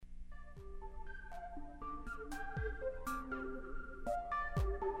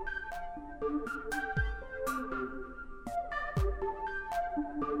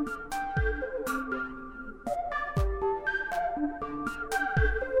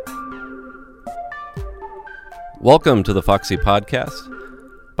Welcome to the Foxy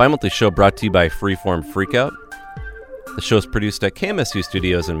Podcast, bi-monthly show brought to you by Freeform Freakout. The show is produced at KMSU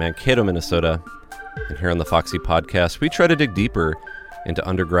Studios in Mankato, Minnesota. And here on the Foxy Podcast, we try to dig deeper into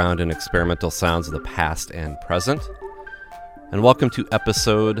underground and experimental sounds of the past and present. And welcome to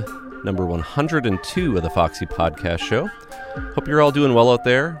episode number 102 of the Foxy Podcast show. Hope you're all doing well out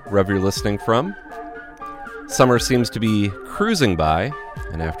there, wherever you're listening from. Summer seems to be cruising by,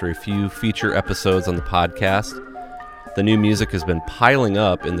 and after a few feature episodes on the podcast, the new music has been piling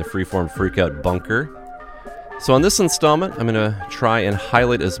up in the Freeform Freakout bunker. So on this installment, I'm going to try and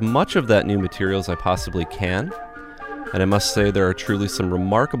highlight as much of that new material as I possibly can. And I must say there are truly some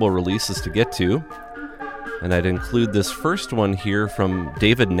remarkable releases to get to. And I'd include this first one here from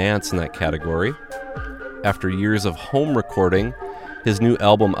David Nance in that category. After years of home recording, his new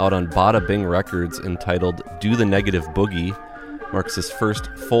album out on Bada Bing Records entitled Do the Negative Boogie marks his first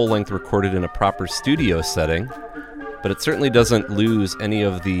full-length recorded in a proper studio setting. But it certainly doesn't lose any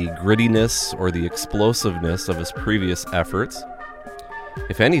of the grittiness or the explosiveness of his previous efforts.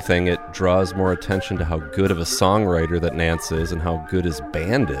 If anything, it draws more attention to how good of a songwriter that Nance is and how good his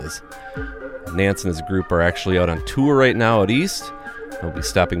band is. Nance and his group are actually out on tour right now out east. They'll be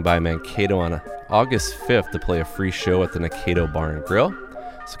stopping by Mankato on August 5th to play a free show at the Mankato Bar and Grill.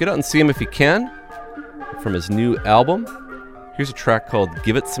 So get out and see him if you can. From his new album, here's a track called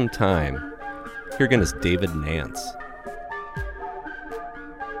Give It Some Time. Here again is David Nance.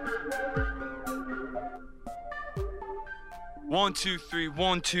 1, 2, 3,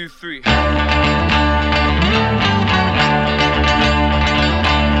 1, 2, 3. Give it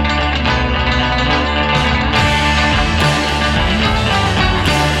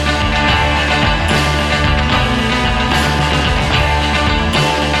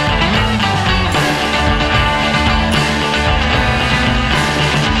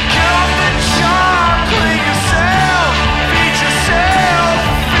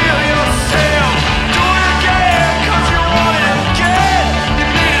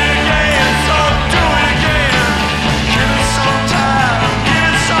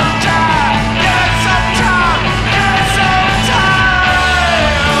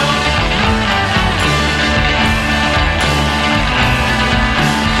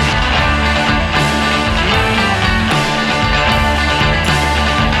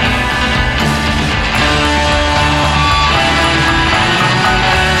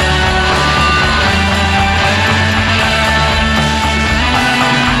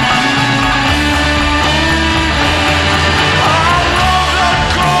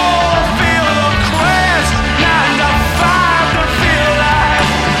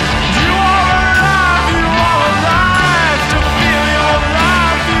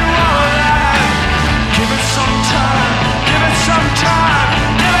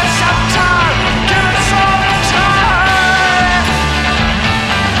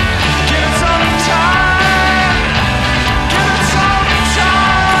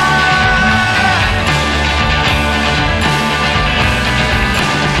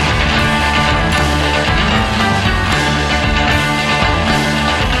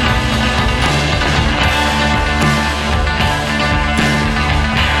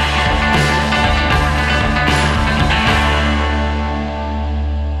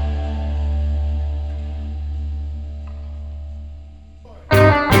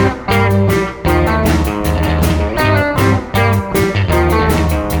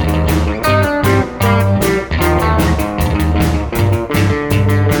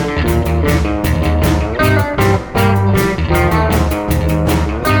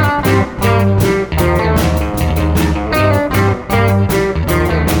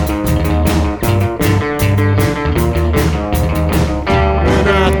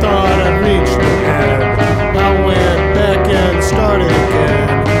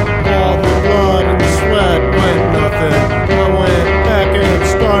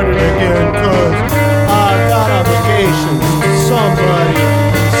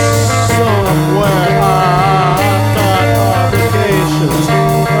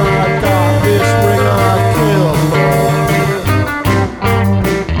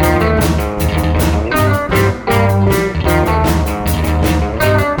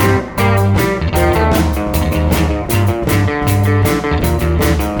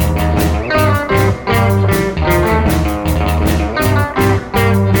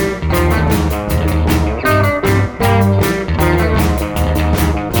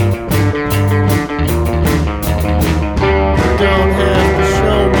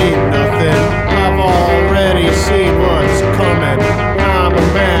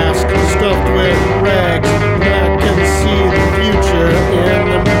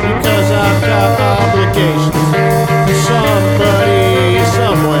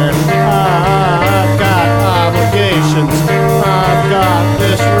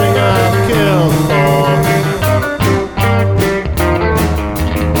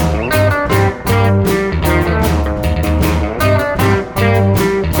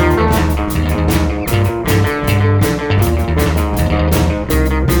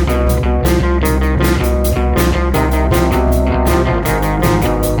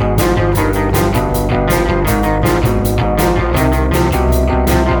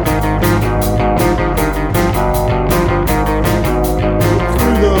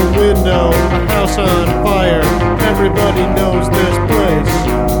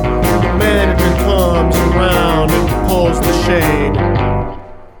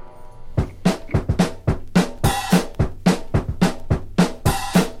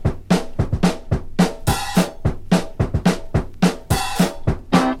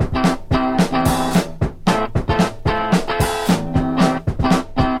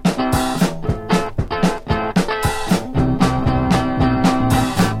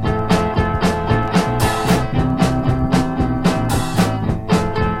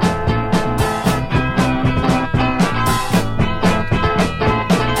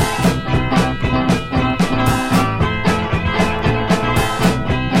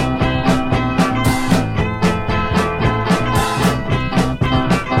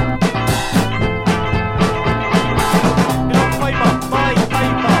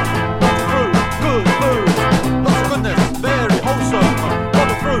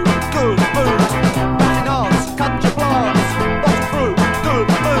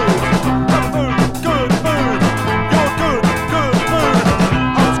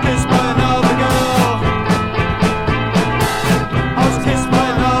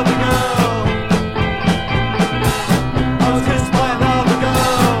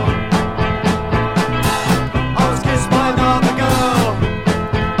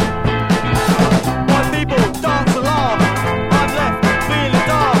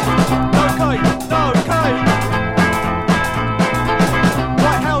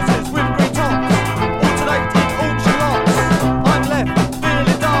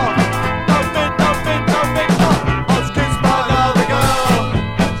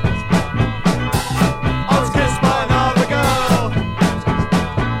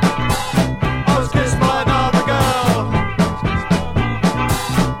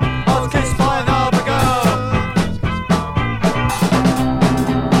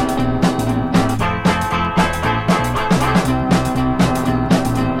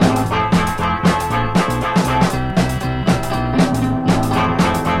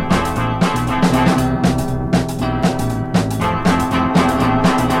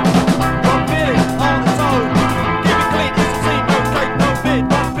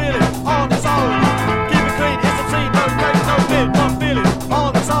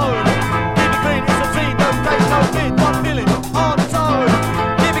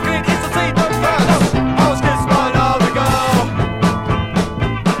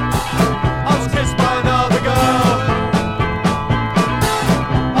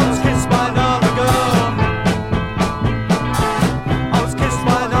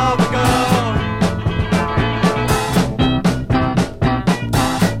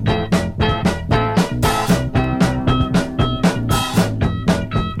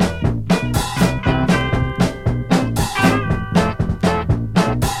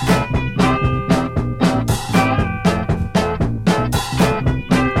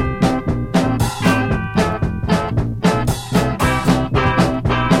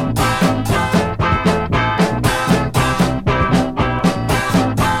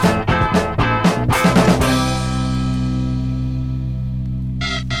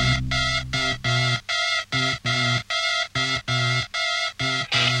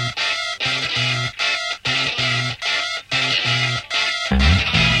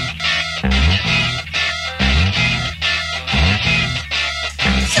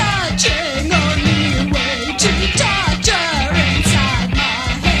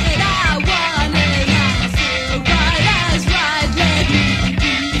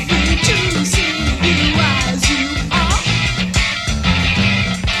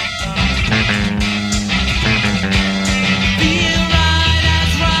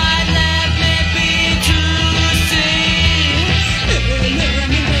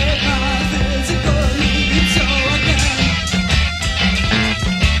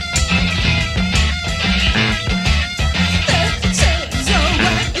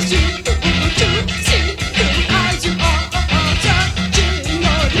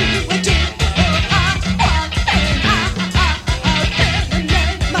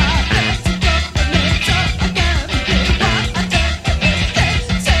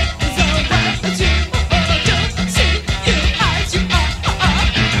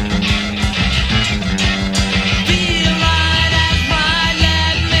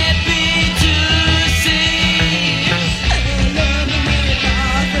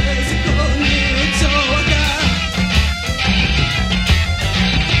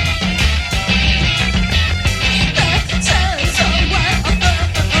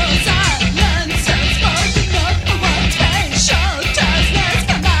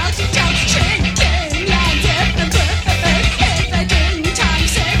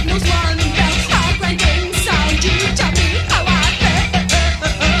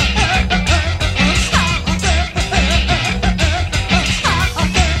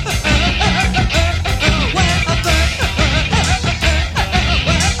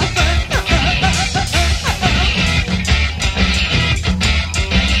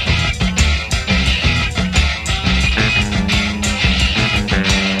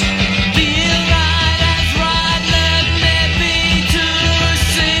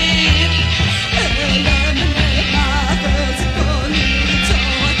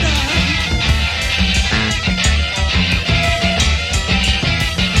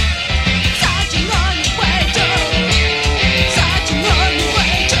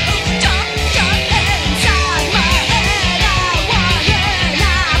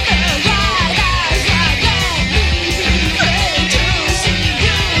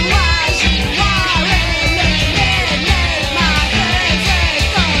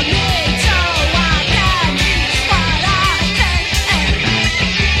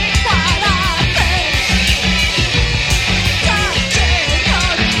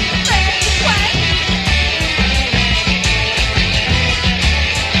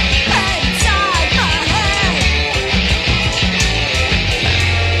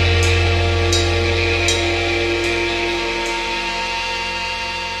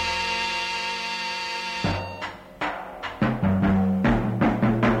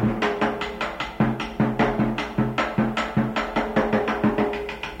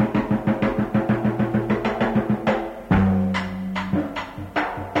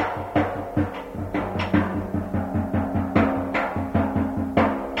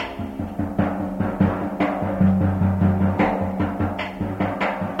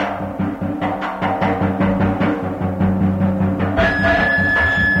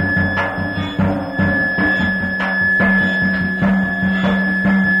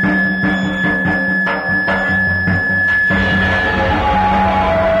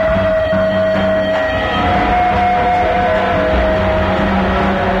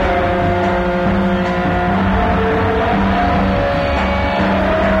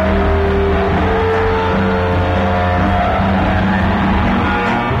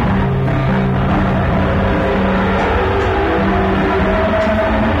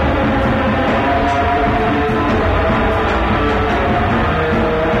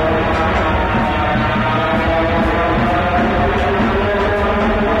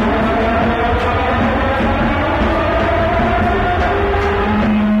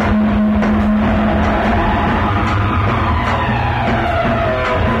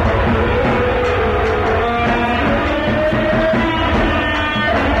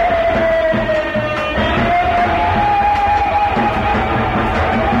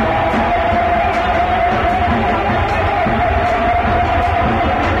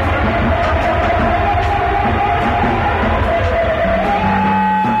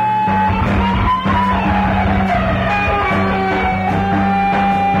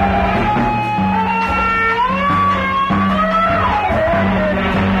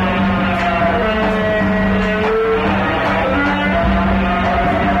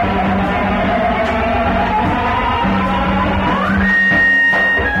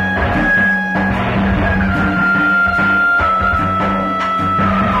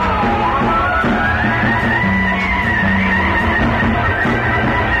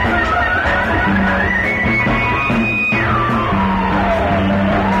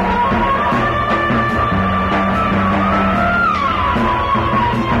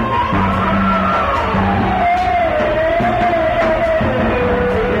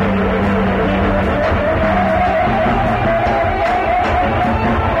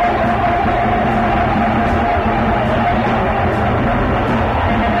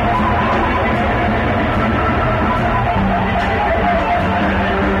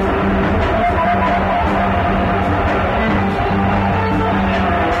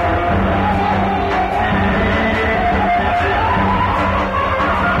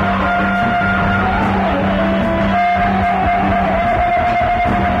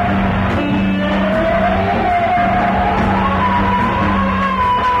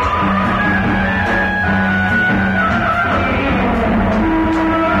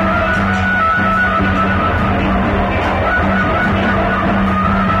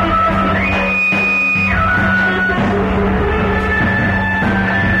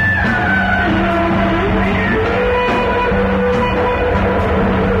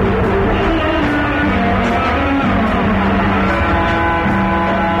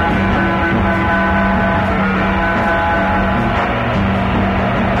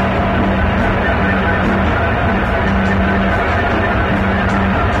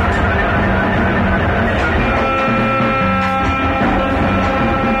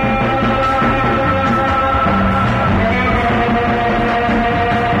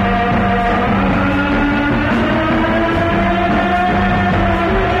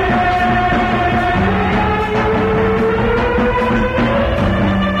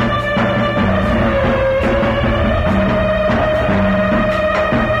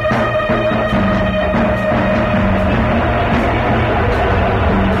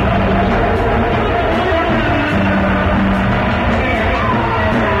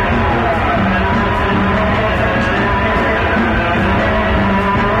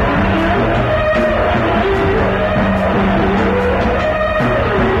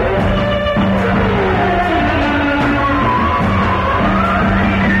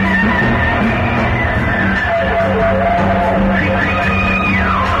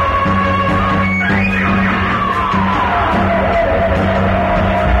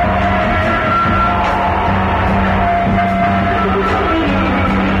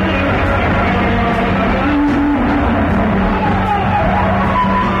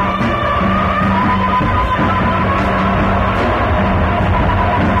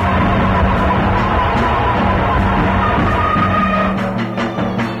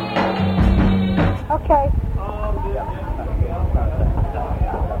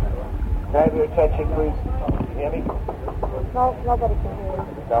Can I have your attention, please? Can you hear me? No, nobody can hear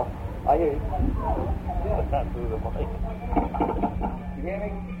you. No? I hear you. Yeah, it's not through the mic. You hear me?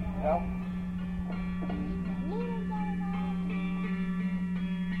 No?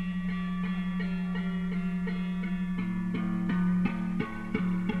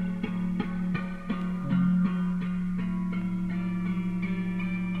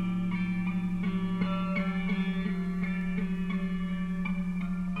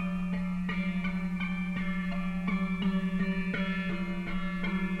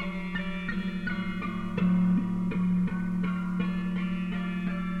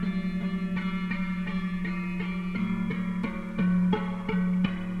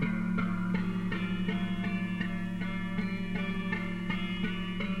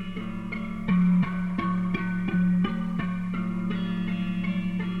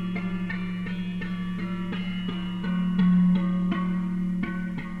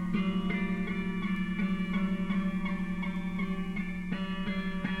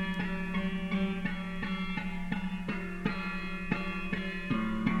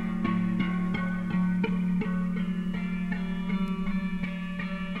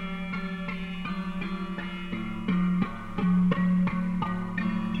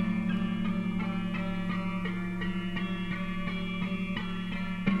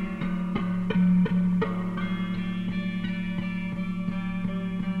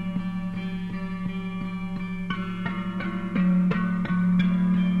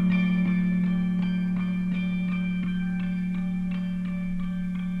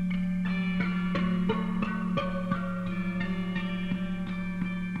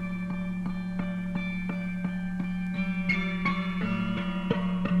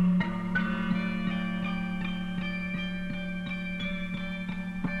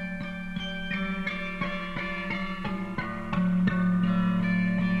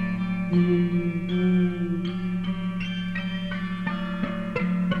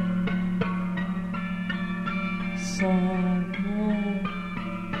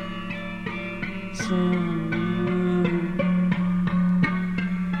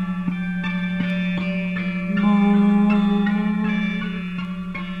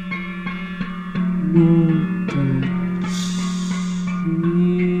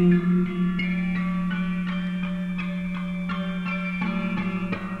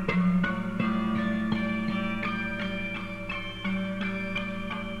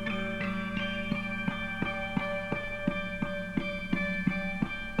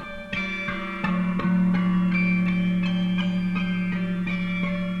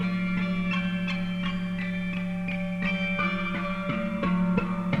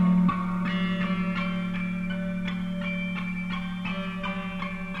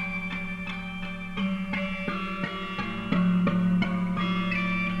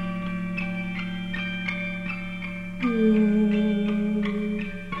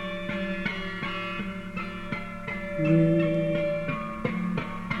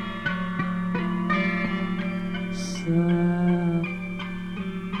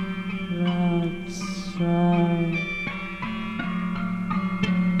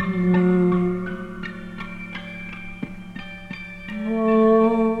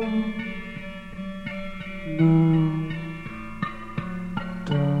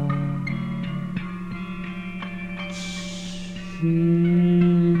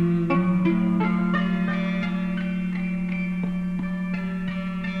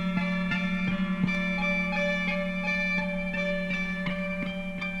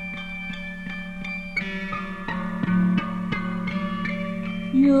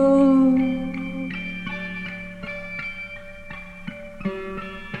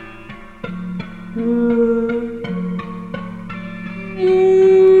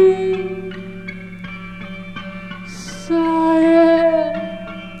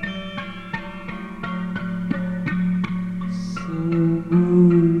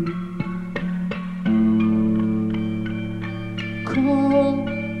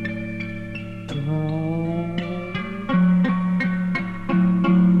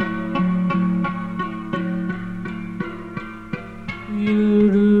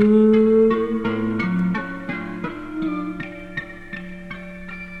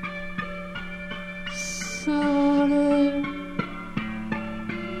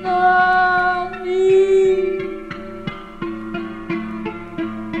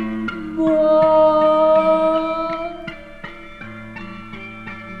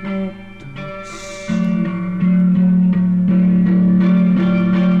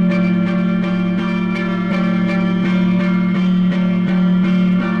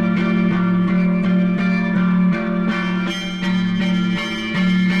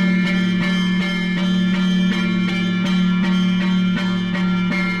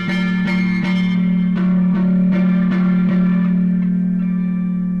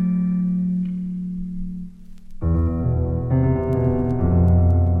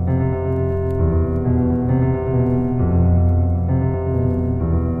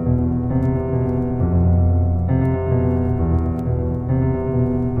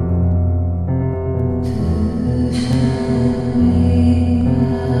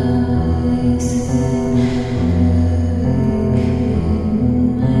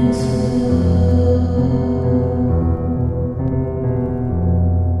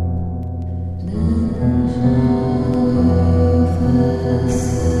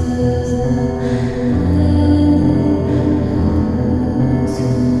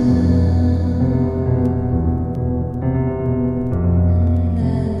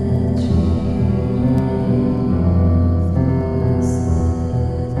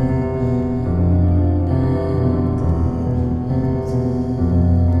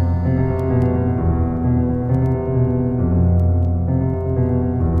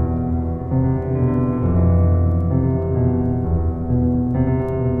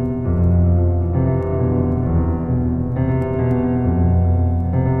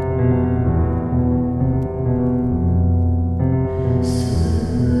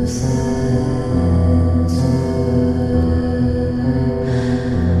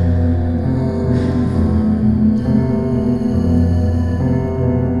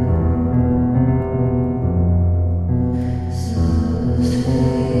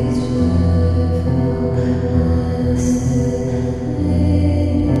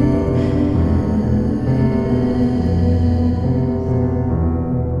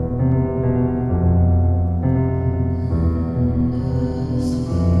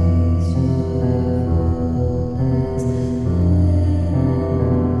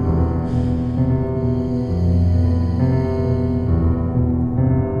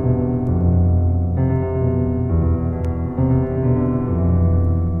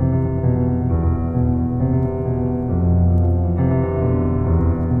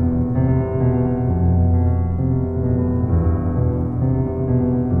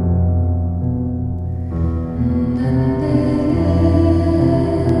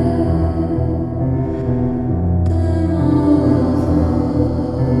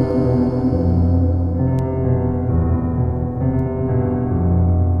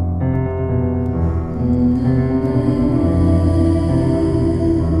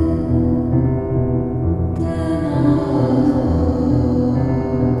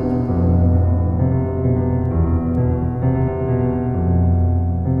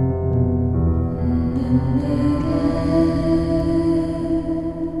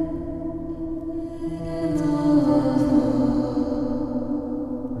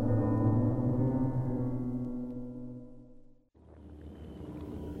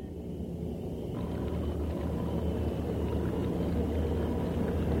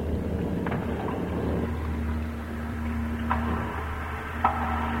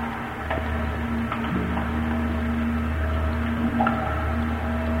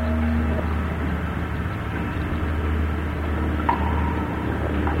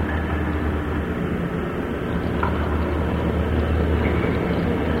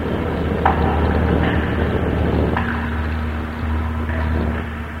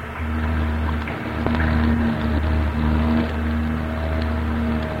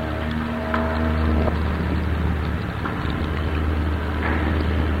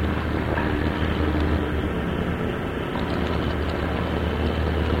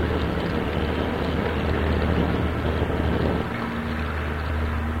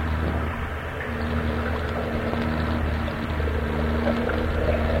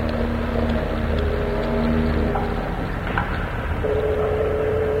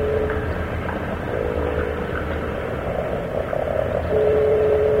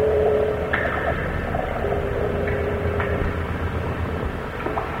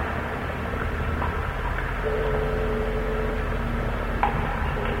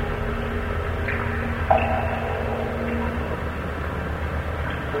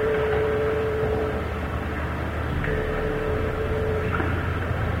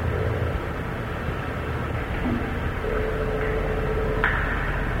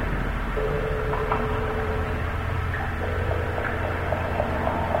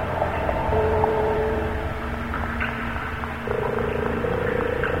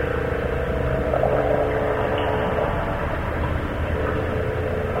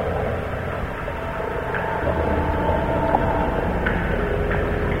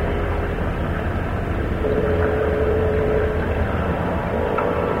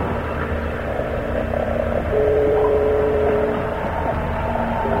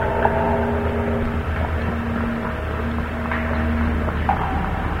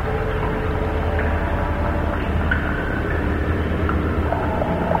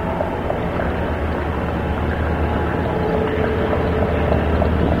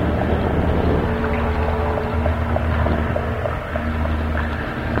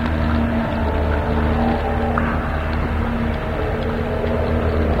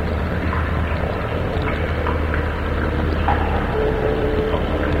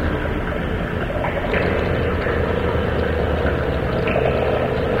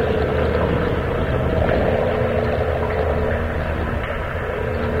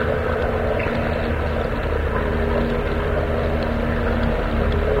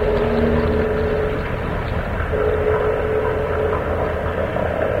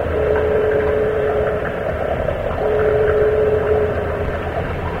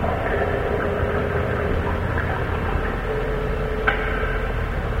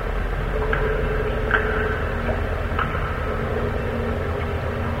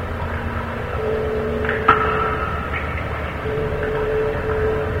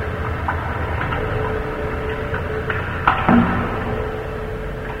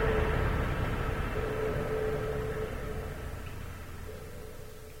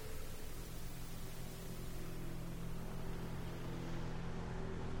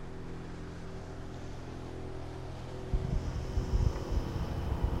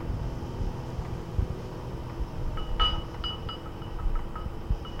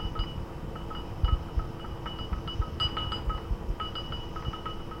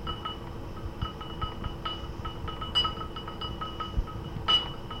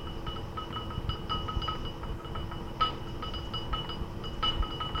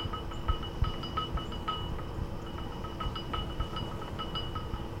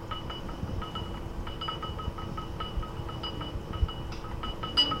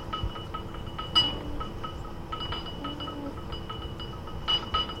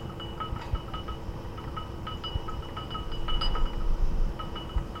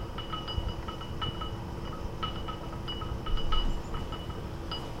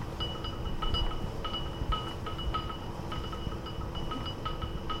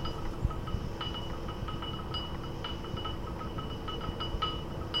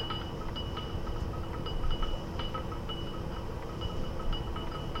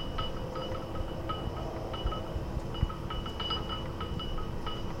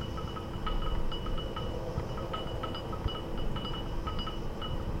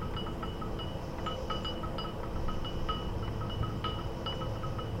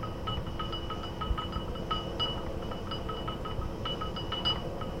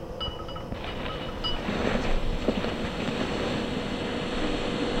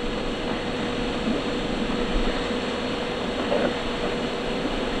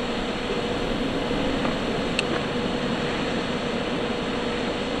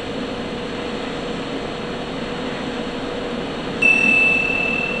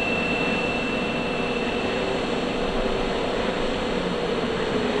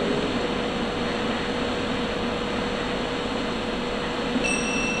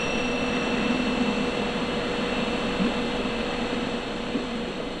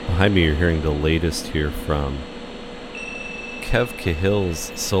 behind me, you're hearing the latest here from Kev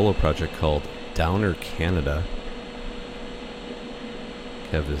Cahill's solo project called Downer Canada.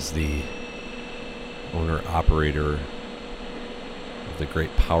 Kev is the owner-operator of the Great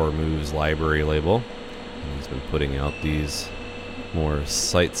Power Moves library label. And he's been putting out these more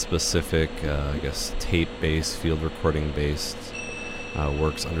site-specific, tape-based, field recording-based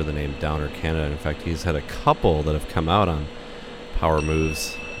works under the name Downer Canada. In fact, he's had a couple that have come out on Power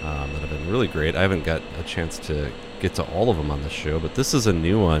Moves that have been really great. I haven't got a chance to get to all of them on the show, but this is a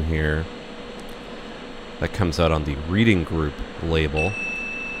new one here that comes out on the Reading Group label,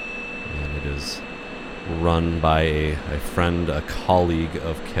 and it is run by a friend, a colleague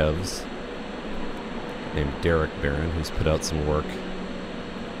of Kev's named Derek Barron, who's put out some work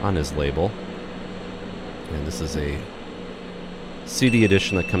on his label. And this is a CD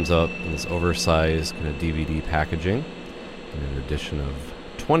edition that comes out in this oversized kind of DVD packaging in an edition of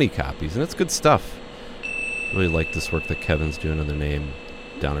 20 copies, and it's good stuff. Really like this work that Kevin's doing under the name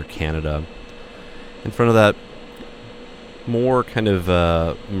Downer Canada. In front of that, more kind of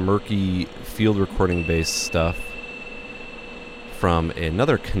murky field recording based stuff from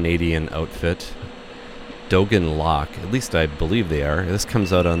another Canadian outfit, Dogan Lock. At least I believe they are. This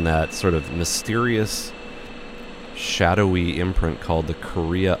comes out on that sort of mysterious, shadowy imprint called the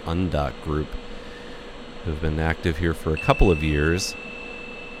Korea Undot Group, who've been active here for a couple of years.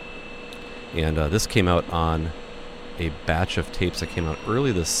 And this came out on a batch of tapes that came out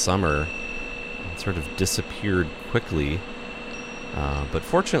early this summer and sort of disappeared quickly. But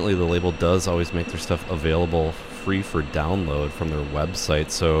fortunately, the label does always make their stuff available free for download from their website.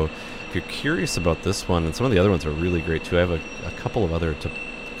 So if you're curious about this one, and some of the other ones are really great too. I have a couple of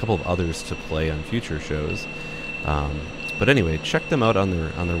others to play on future shows. But anyway, check them out on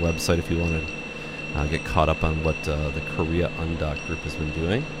their website if you want to get caught up on what the Korea Undot Group has been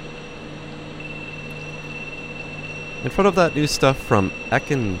doing. In front of that, new stuff from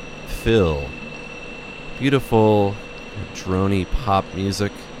Ekin Phil. Beautiful, droney pop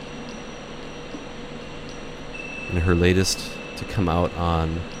music. And her latest to come out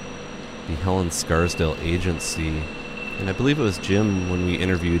on the Helen Scarsdale Agency. And I believe it was Jim, when we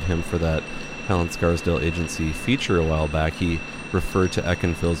interviewed him for that Helen Scarsdale Agency feature a while back, he referred to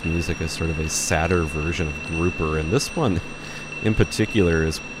Ekin Phil's music as sort of a sadder version of Grouper. And this one in particular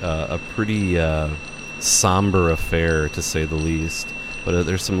is a pretty somber affair, to say the least. But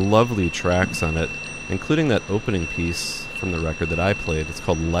there's some lovely tracks on it, including that opening piece from the record that I played. It's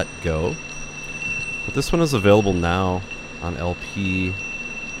called Let Go. But this one is available now on LP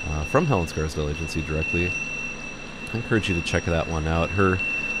from Helen Scarsdale Agency directly. I encourage you to check that one out. Her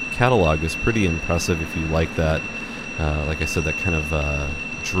catalog is pretty impressive if you like that. Like I said, that kind of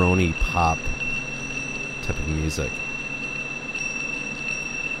droney pop type of music.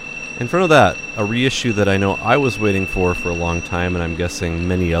 In front of that, a reissue that I know I was waiting for a long time, and I'm guessing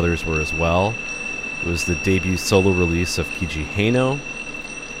many others were as well. It was the debut solo release of Kiji Haino,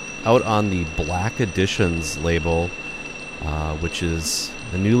 out on the Black Editions label, which is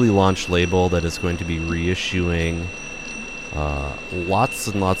a newly launched label that is going to be reissuing lots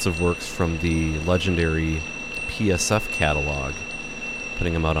and lots of works from the legendary PSF catalog,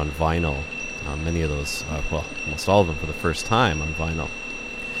 putting them out on vinyl. Many of those, almost all of them for the first time on vinyl.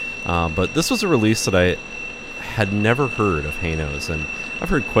 But this was a release that I had never heard of Haino's, and I've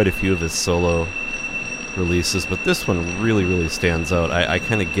heard quite a few of his solo releases, but this one really, really stands out. I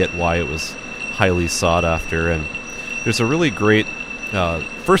kind of get why it was highly sought after, and there's a really great,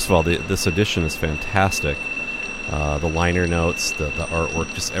 first of all, this edition is fantastic. The liner notes, the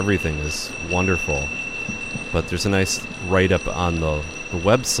artwork, just everything is wonderful. But there's a nice write-up on the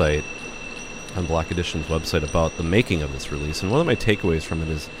website, on Black Edition's website, about the making of this release. And one of my takeaways from it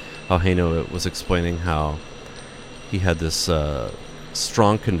is how Haino was explaining how he had this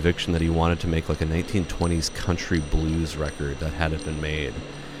strong conviction that he wanted to make like a 1920s country blues record that hadn't been made.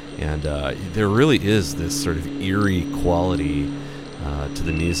 And there really is this sort of eerie quality to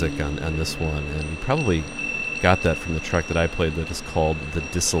the music on this one. And you probably got that from the track that I played that is called The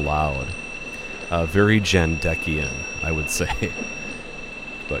Disallowed. Very Jandekian, I would say.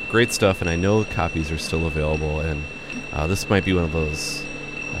 But great stuff, and I know copies are still available, and this might be one of those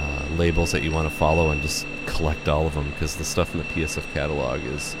labels that you want to follow and just collect all of them, because the stuff in the PSF catalog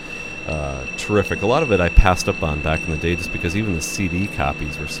is terrific. A lot of it I passed up on back in the day just because even the CD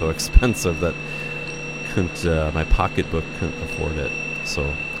copies were so expensive that my pocketbook couldn't afford it.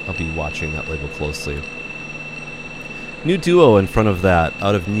 So I'll be watching that label closely. New duo in front of that,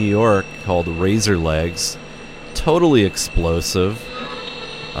 out of New York, called Razor Legs. Totally explosive.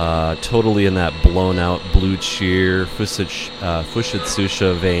 Totally in that blown out Blue Cheer,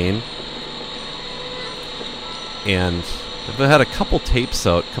 Fushitsusha vein. And they've had a couple tapes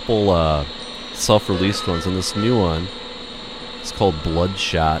out, a couple self-released ones, and this new one, it's called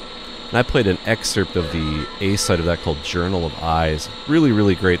Bloodshot. And I played an excerpt of the A-side of that called Journal of Eyes. Really,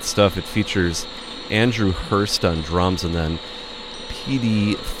 really great stuff. It features Andrew Hurst on drums and then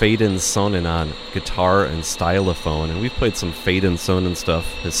P.D. Faden Sonnen on guitar and stylophone. And we've played some Faden Sonnen stuff,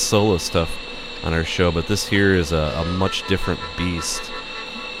 his solo stuff, on our show, but this here is a much different beast.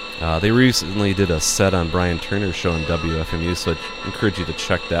 They recently did a set on Brian Turner's show on WFMU, so I encourage you to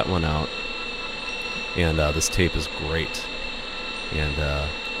check that one out. And this tape is great. And I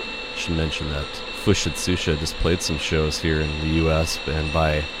should mention that Fushitsusha just played some shows here in the U.S., and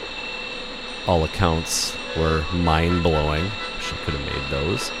by all accounts were mind-blowing. Wish I could have made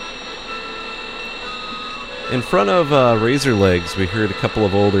those. In front of Razor Legs, we heard a couple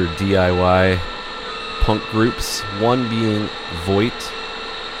of older DIY punk groups, one being Voight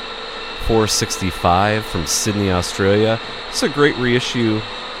 465 from Sydney, Australia. It's a great reissue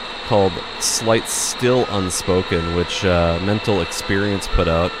called Slight Still Unspoken, which Mental Experience put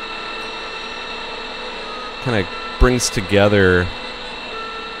out. Kind of brings together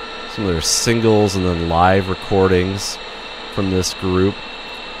some of their singles and then live recordings from this group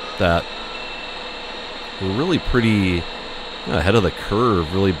that were really pretty ahead of the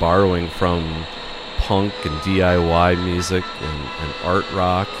curve, really borrowing from punk and DIY music and art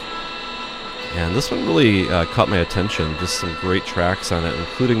rock. And this one really caught my attention. Just some great tracks on it,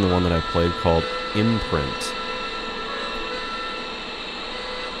 including the one that I played called Imprint.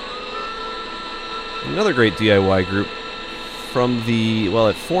 Another great DIY group from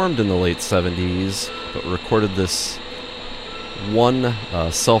it formed in the late 70s, but recorded this one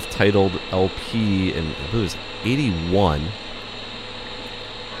self-titled LP in, I believe it was 81.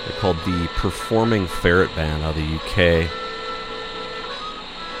 They're called the Performing Ferret Band out of the UK.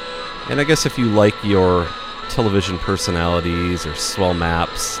 And I guess if you like your television personalities or Swell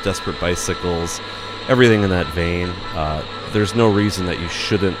Maps, Desperate Bicycles, everything in that vein, there's no reason that you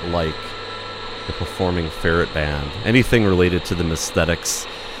shouldn't like the Performing Ferret Band. Anything related to the Misthetics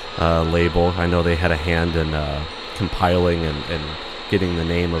label. I know they had a hand in compiling and getting the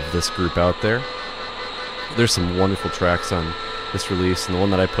name of this group out there. There's some wonderful tracks on this release, and the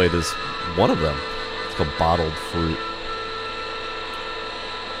one that I played is one of them. It's called Bottled Fruit.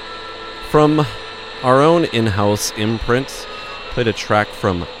 From our own in-house imprint, played a track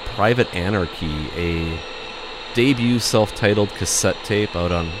from Private Anarchy, a debut self-titled cassette tape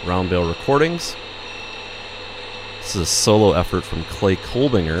out on Round Bale Recordings. This is a solo effort from Clay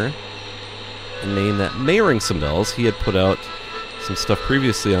Kolbinger, a name that may ring some bells. He had put out some stuff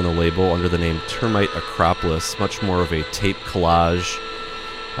previously on the label under the name Termite Acropolis, much more of a tape collage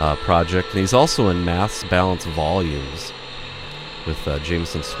project. And he's also in Maths Balance Volumes with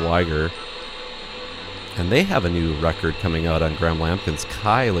Jameson Swiger. And they have a new record coming out on Graham Lampkin's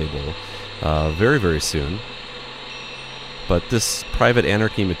Kai label very, very soon. But this Private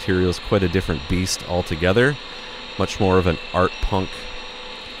Anarchy material is quite a different beast altogether. Much more of an art punk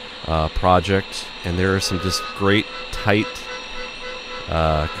project. And there are some just great, tight,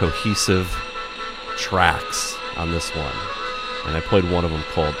 cohesive tracks on this one. And I played one of them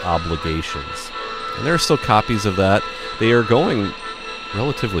called Obligations. And there are still copies of that. They are going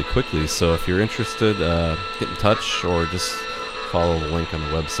relatively quickly, so if you're interested, get in touch or just follow the link on the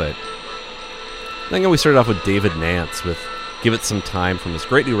website. Then we started off with David Nance with Give It Some Time from his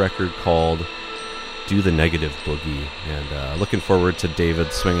great new record called Do the Negative Boogie. And looking forward to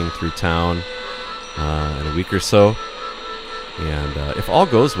David swinging through town in a week or so. And if all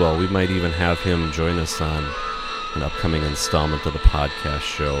goes well, we might even have him join us on an upcoming installment of the podcast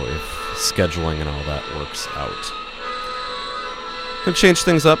show if scheduling and all that works out. Gonna change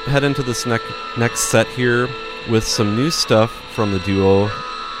things up, head into this next set here with some new stuff from the duo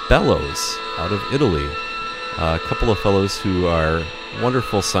Bellows out of Italy. A couple of fellows who are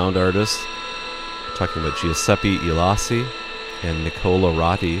wonderful sound artists. We're talking about Giuseppe Ilasi and Nicola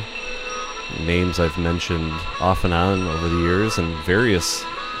Ratti, names I've mentioned off and on over the years in various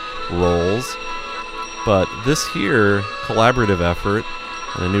roles. But this here collaborative effort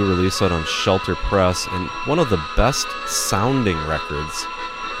and a new release out on Shelter Press, and one of the best sounding records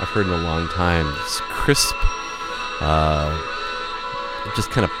I've heard in a long time. It's crisp, it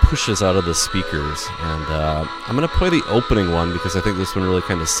just kind of pushes out of the speakers. And I'm going to play the opening one because I think this one really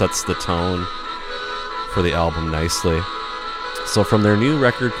kind of sets the tone for the album nicely. So from their new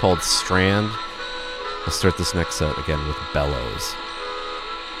record called Strand, I'll start this next set again with Bellows.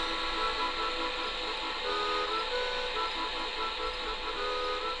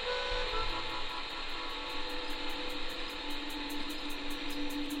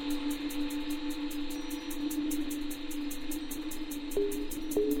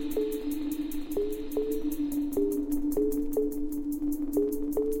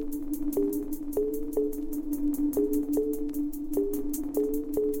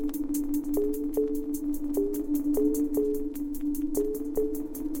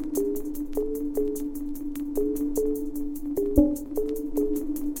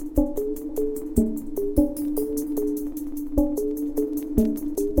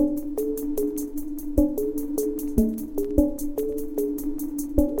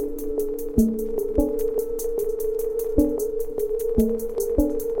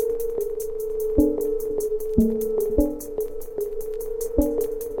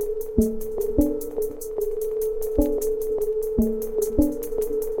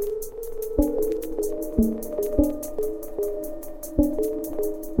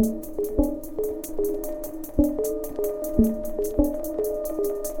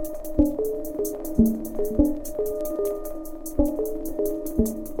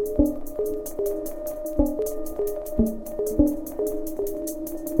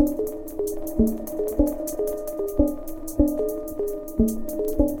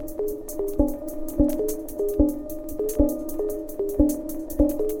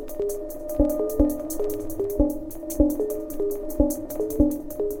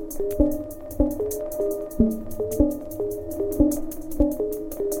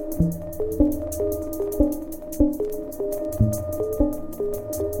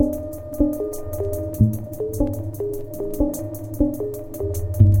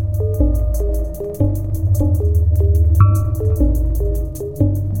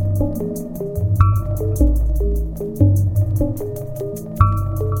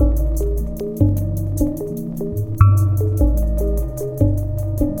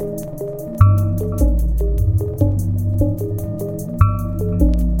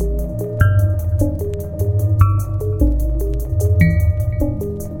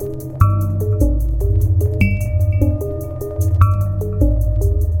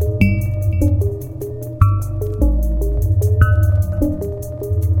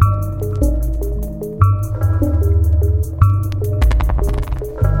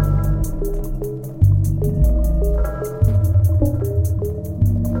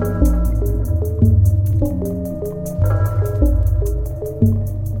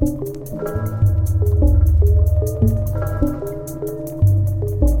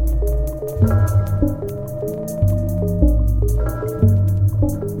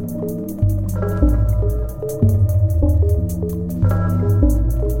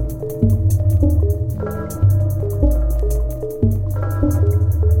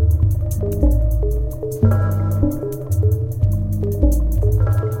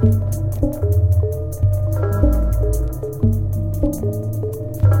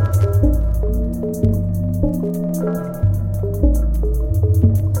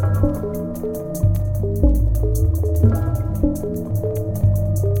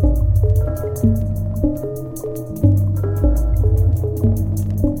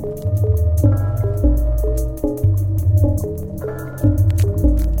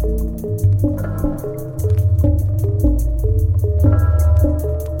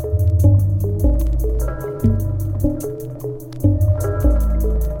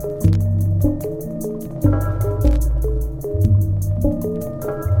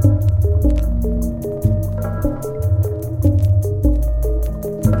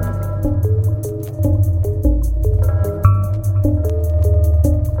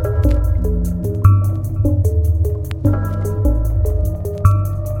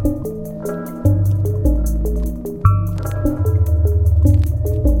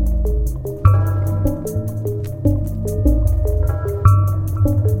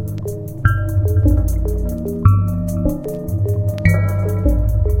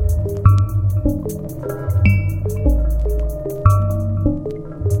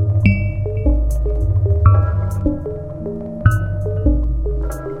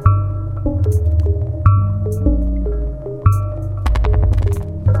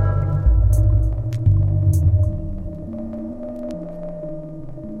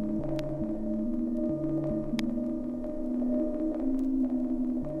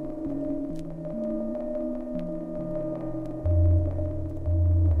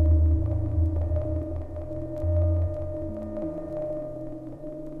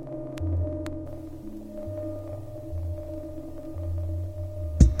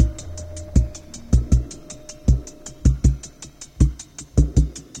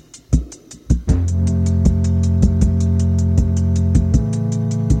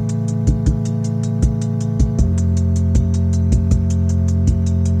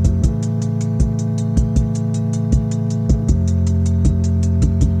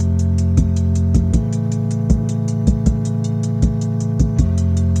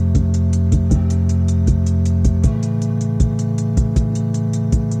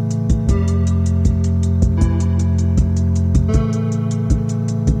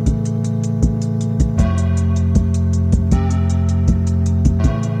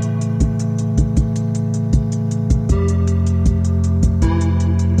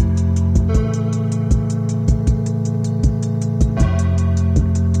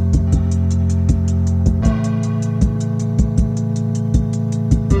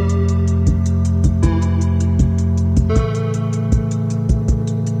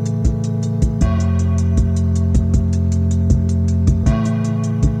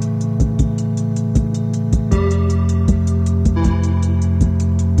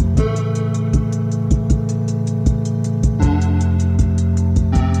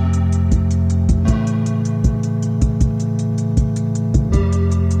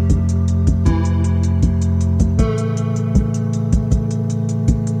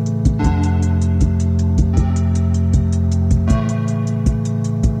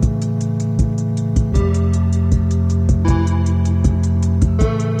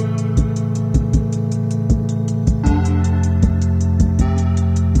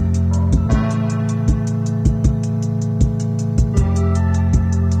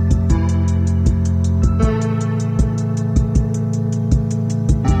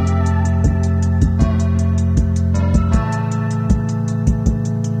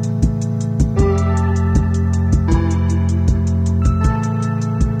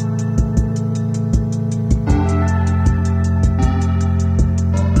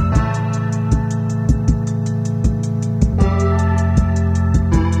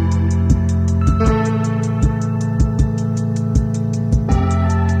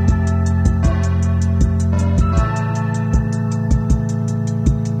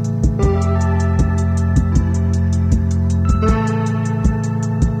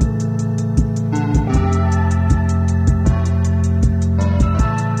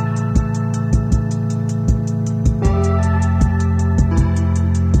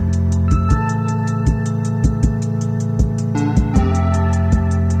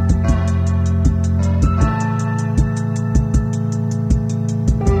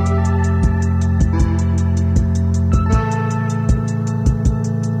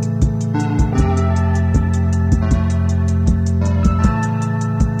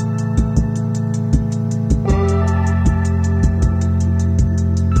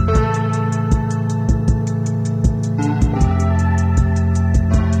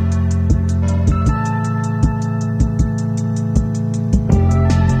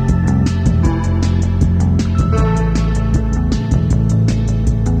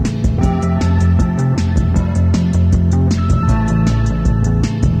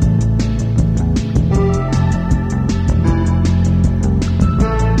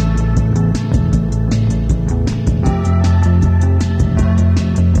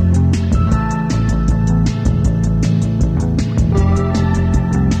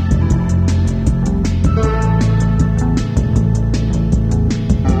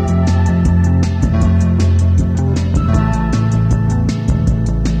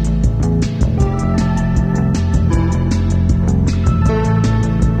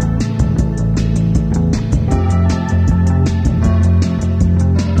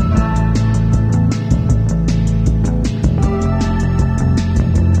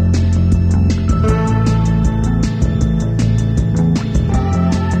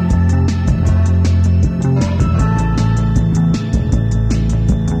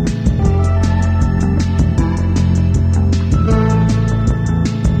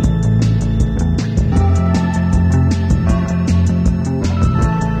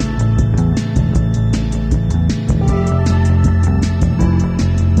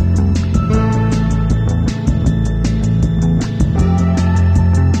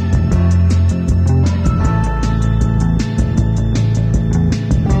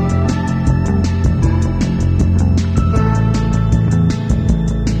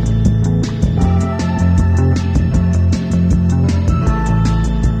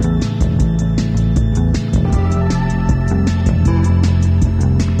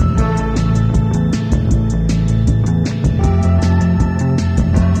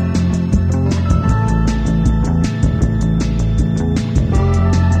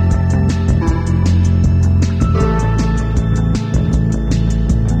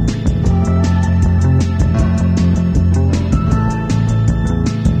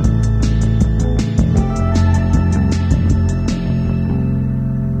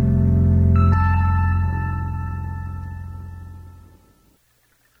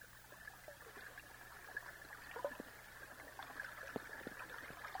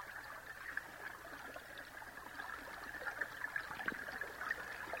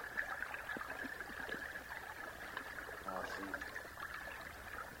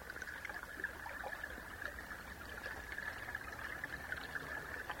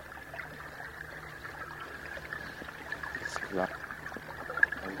 Yeah.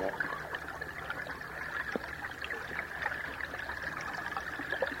 Okay.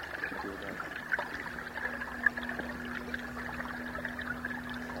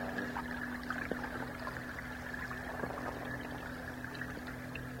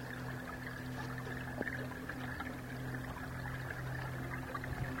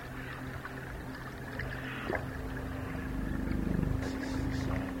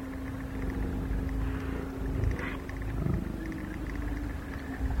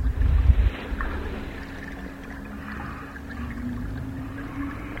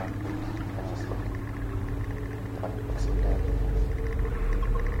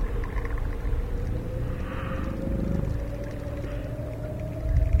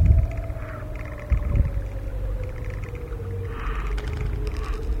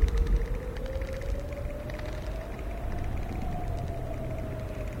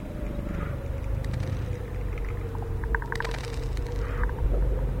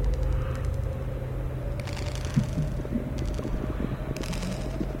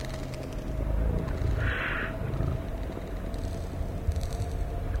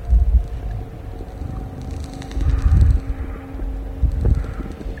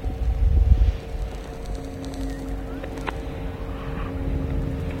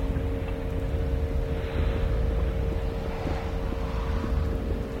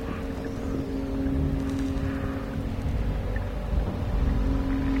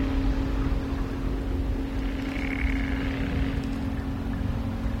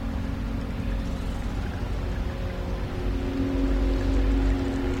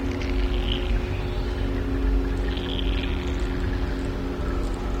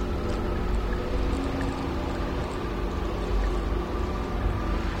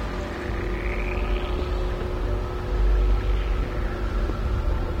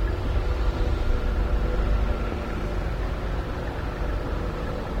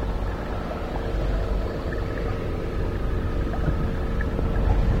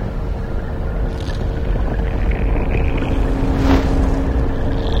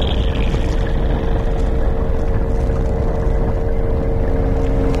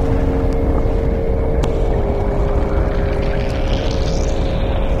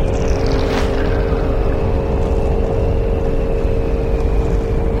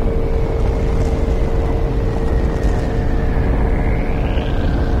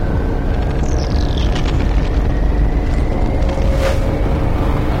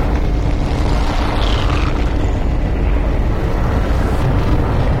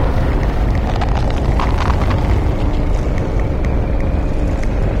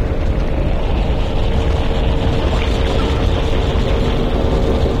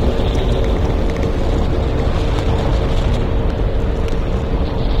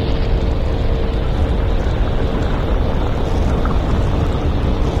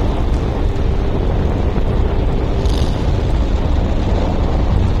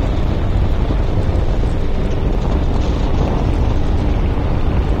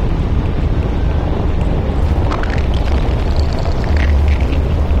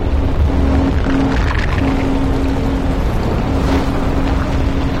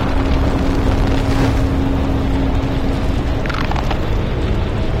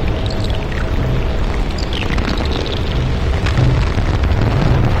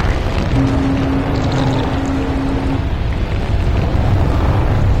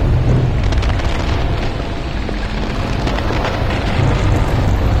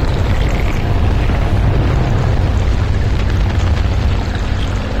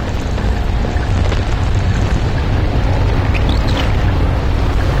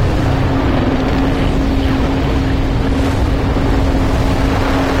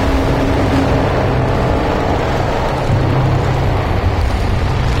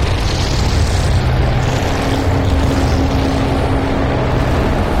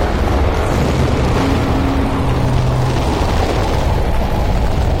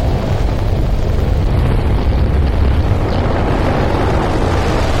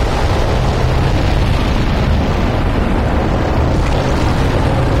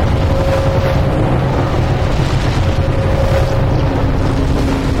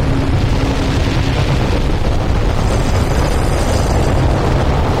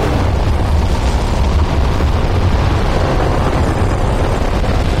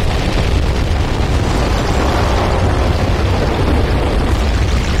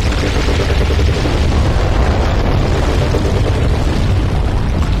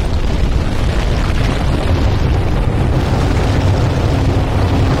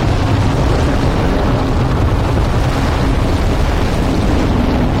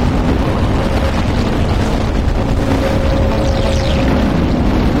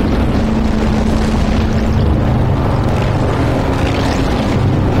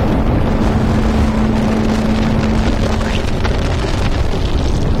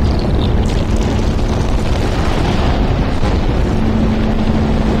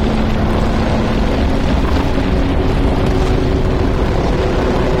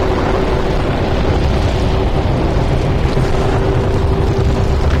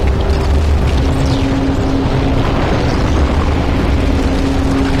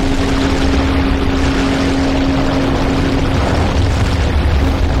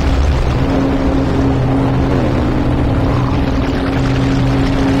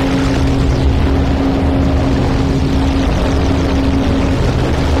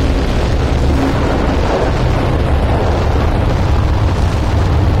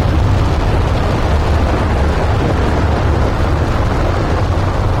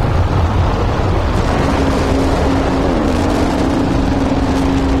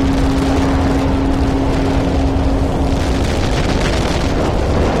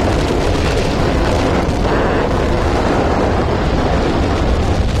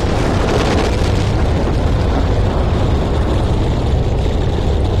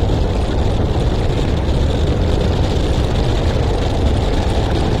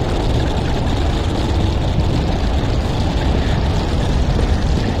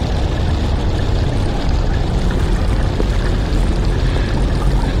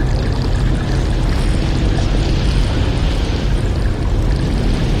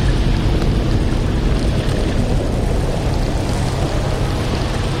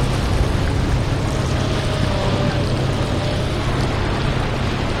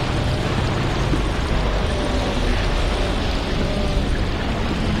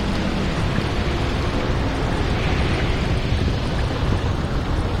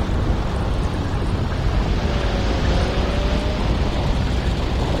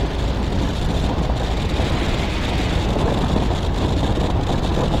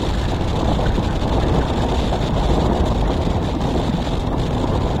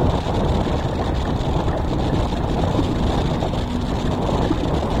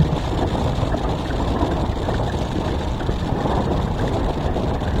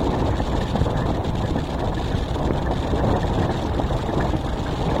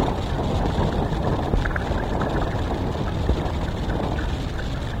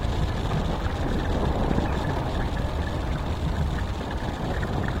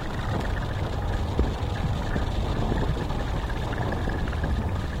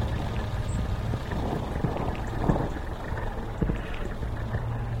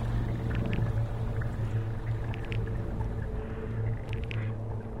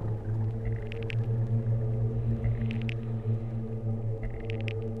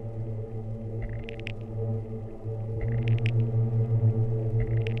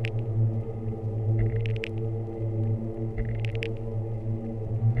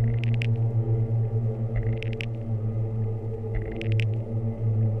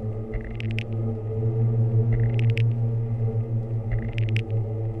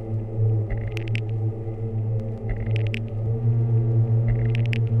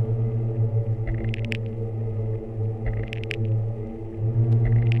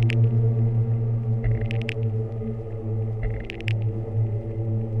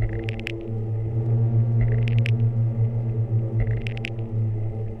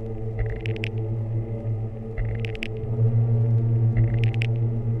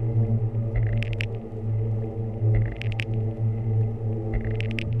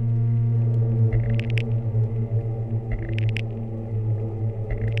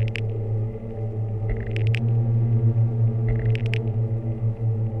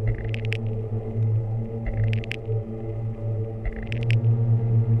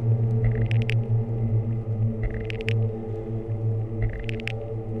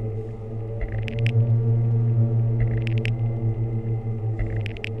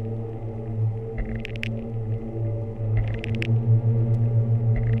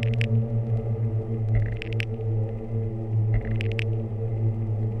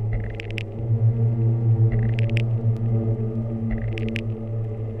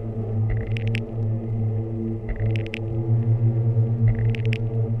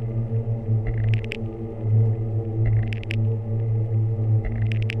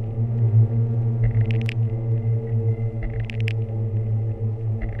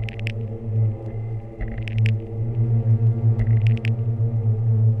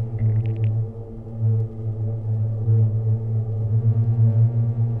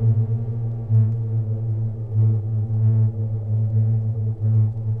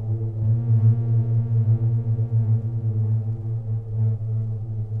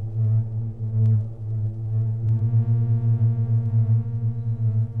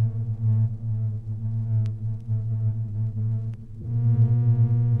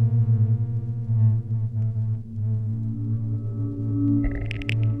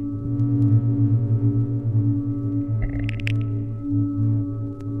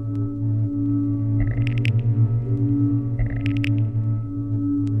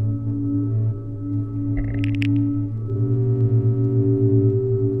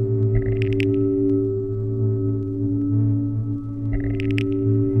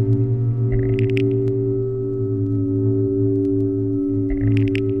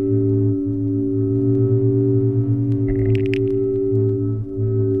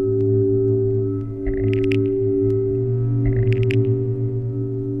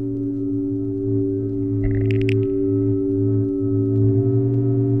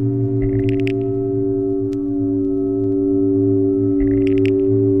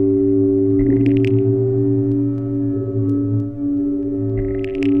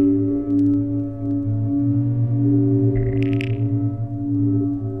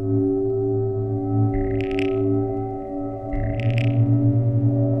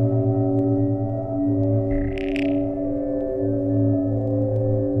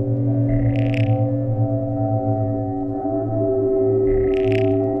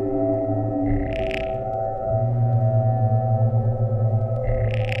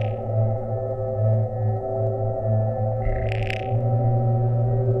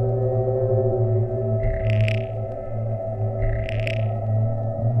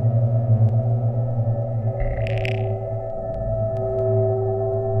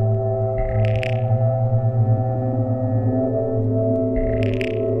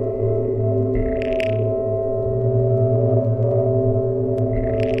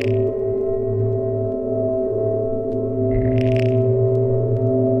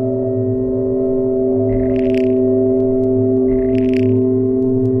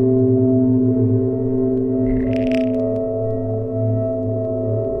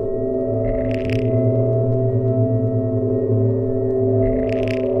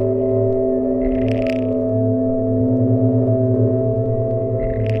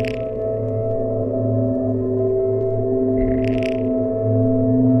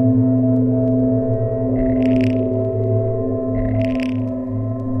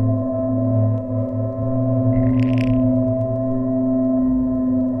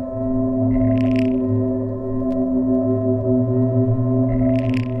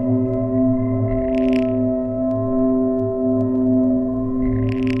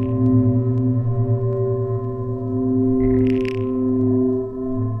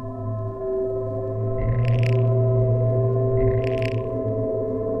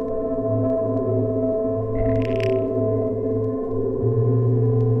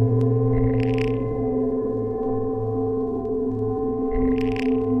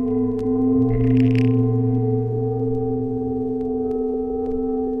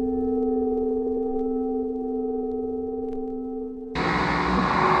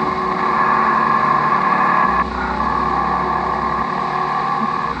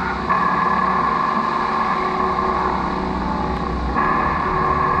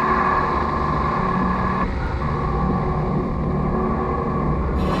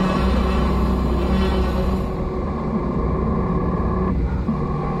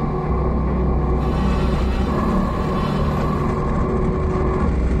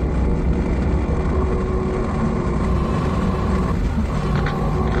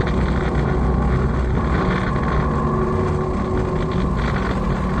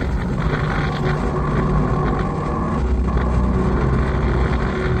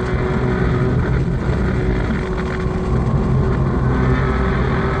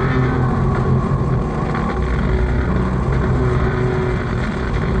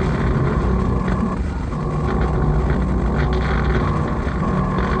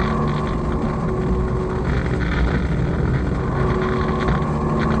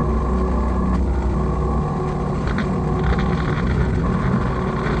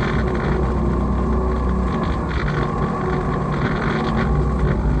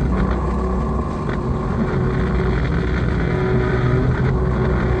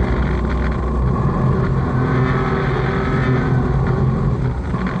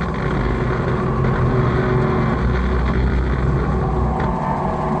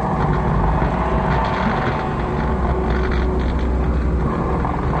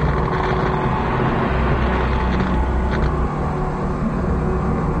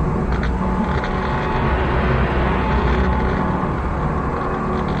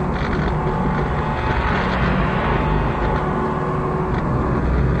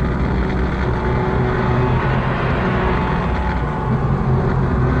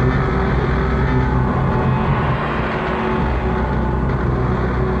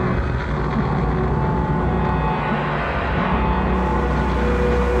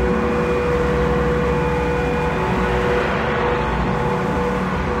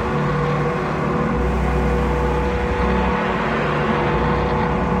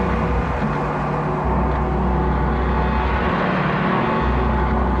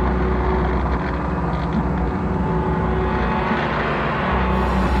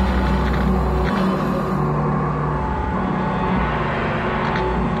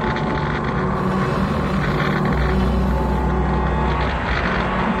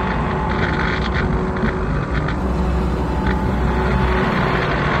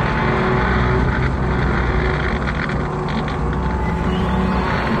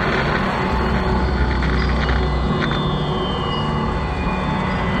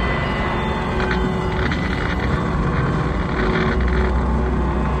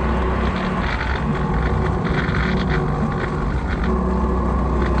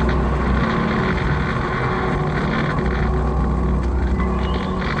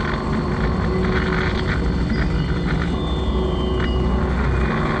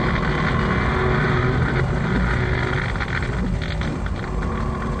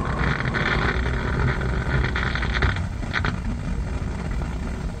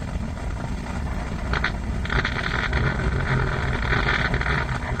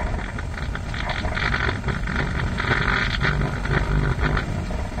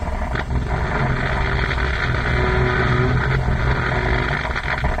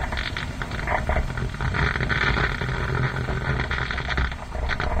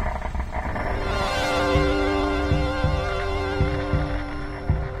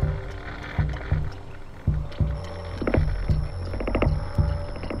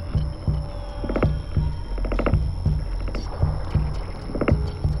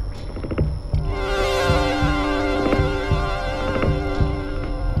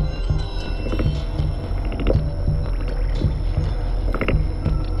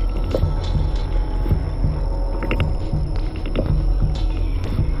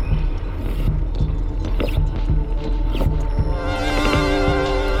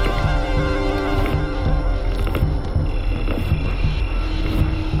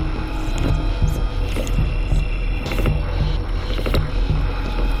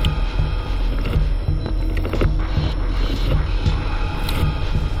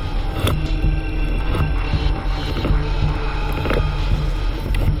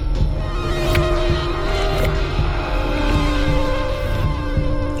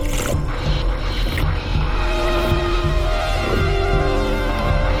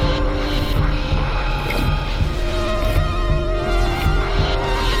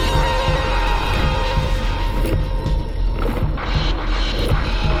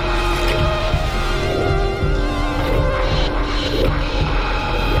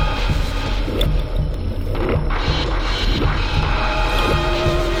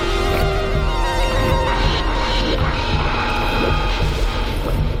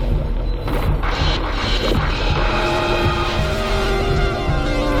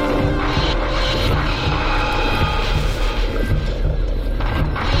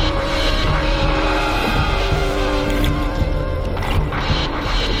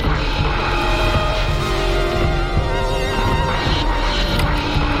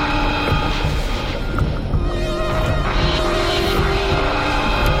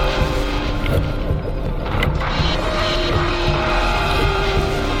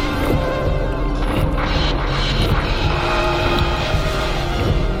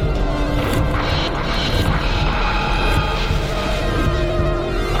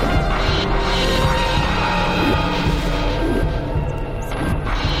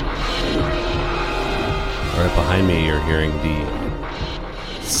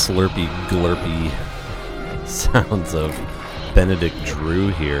 slurpy, glurpy sounds of Benedict Drew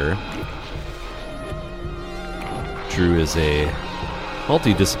here. Drew is a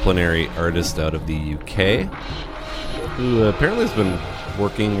multidisciplinary artist out of the UK who apparently has been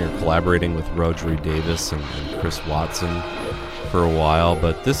working or collaborating with Rhodri Davis and Chris Watson for a while,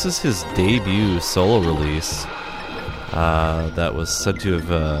 but this is his debut solo release that was said to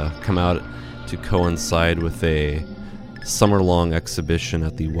have come out to coincide with a summer-long exhibition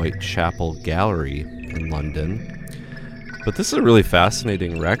at the Whitechapel Gallery in London. But this is a really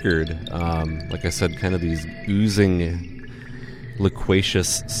fascinating record. Like I said, kind of these oozing,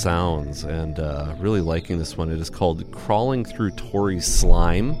 loquacious sounds, and really liking this one. It is called Crawling Through Tory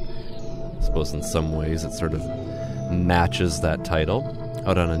Slime. I suppose in some ways it sort of matches that title.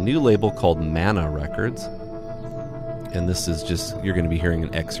 Out on a new label called Mana Records. And this is just, you're going to be hearing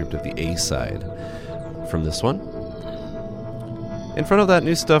an excerpt of the A-side from this one. In front of that,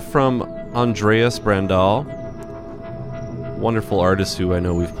 new stuff from Andreas Brandal. Wonderful artist who I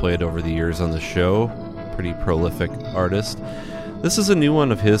know we've played over the years on the show. Pretty prolific artist. This is a new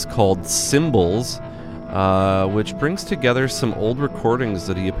one of his called Symbols, which brings together some old recordings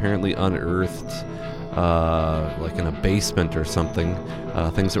that he apparently unearthed, like in a basement or something.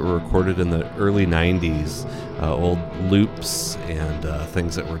 Things that were recorded in the early 90s. Old loops and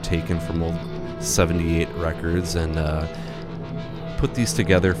things that were taken from old 78 records, and put these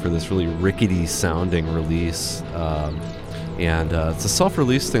together for this really rickety sounding release. And it's a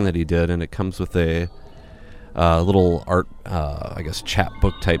self-release thing that he did, and it comes with a little art, I guess,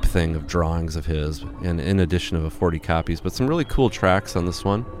 chapbook type thing of drawings of his, and in addition of 40 copies. But some really cool tracks on this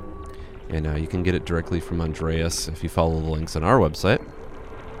one, and you can get it directly from Andreas if you follow the links on our website.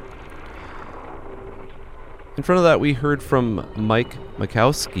 In front of that, we heard from Mike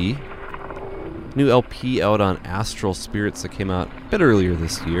Makowski. New LP out on Astral Spirits that came out a bit earlier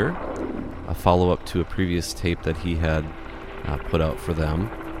this year. A follow-up to a previous tape that he had put out for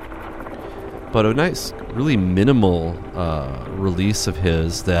them. But a nice, really minimal release of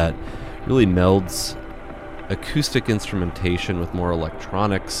his that really melds acoustic instrumentation with more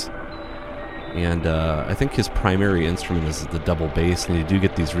electronics. And I think his primary instrument is the double bass, and you do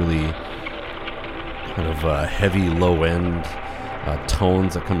get these really kind of heavy low-end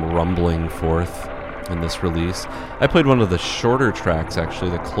tones that come rumbling forth in this release. I played one of the shorter tracks,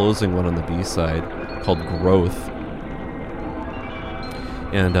 actually, the closing one on the B-side, called Growth.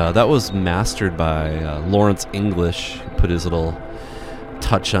 And that was mastered by Lawrence English, who put his little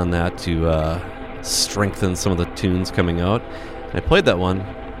touch on that to strengthen some of the tunes coming out. And I played that one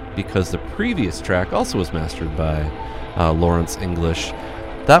because the previous track also was mastered by Lawrence English.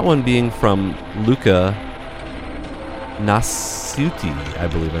 That one being from Luca Nasiuti, I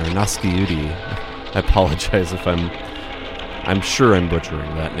believe, or Naskiuti. I apologize if I'm sure I'm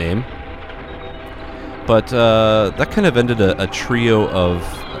butchering that name. But that kind of ended a trio of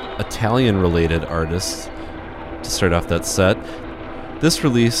Italian-related artists to start off that set. This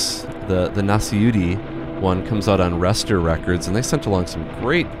release, the Nasiuti one, comes out on Rester Records, and they sent along some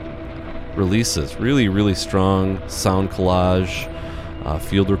great releases. Really, really strong sound collage,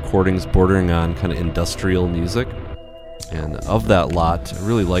 field recordings bordering on kind of industrial music. And of that lot, I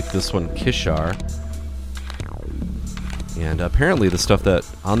really like this one, Kishar. And apparently the stuff that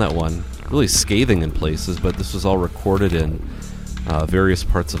on that one, really scathing in places, but this was all recorded in various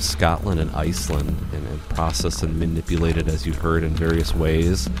parts of Scotland and Iceland, and processed and manipulated, as you heard, in various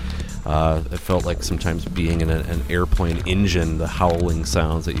ways. It felt like sometimes being in an airplane engine, the howling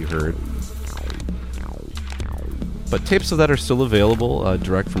sounds that you heard. But tapes of that are still available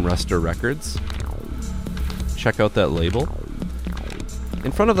direct from Rester Records. Check out that label.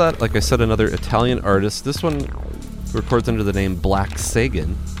 In front of that, like I said, another Italian artist. This one records under the name Black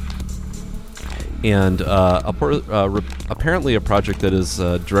Sagan. And apparently a project that is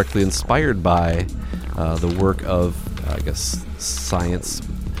directly inspired by the work of, I guess, science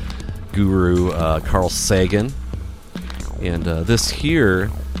guru Carl Sagan. And this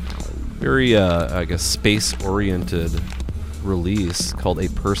here, very, I guess, space-oriented release called A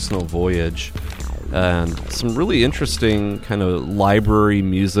Personal Voyage. And some really interesting kind of library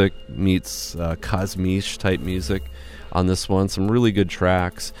music meets Kosmish type music on this one. Some really good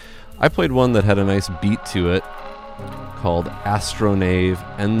tracks. I played one that had a nice beat to it called Astronave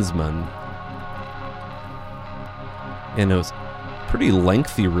Ensman. And it was a pretty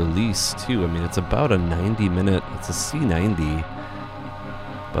lengthy release, too. I mean, it's about a 90-minute, it's a C90.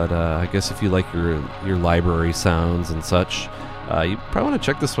 But I guess if you like your library sounds and such, you probably want to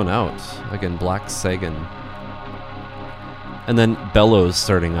check this one out. Again, Black Sagan. And then Bellows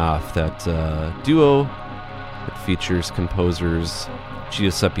starting off, that duo that features composers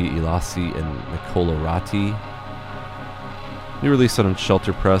Giuseppe Ilassi and Nicola Ratti. New release on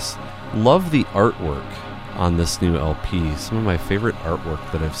Shelter Press. Love the artwork on this new LP. Some of my favorite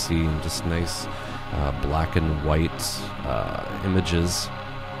artwork that I've seen. Just nice black and white images.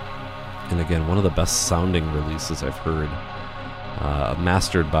 And again, one of the best sounding releases I've heard.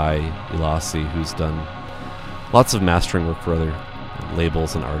 Mastered by Ilassi, who's done lots of mastering work for other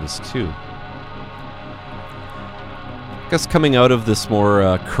labels and artists too. I guess coming out of this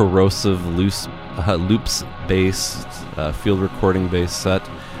more corrosive loops-based, field recording-based set,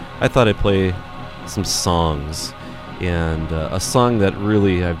 I thought I'd play some songs. And a song that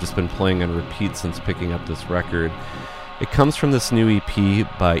really I've just been playing on repeat since picking up this record. It comes from this new EP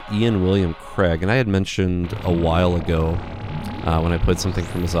by Ian William Craig, and I had mentioned a while ago when I played something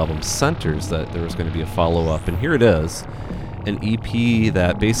from his album Centers that there was going to be a follow-up, and here it is, an EP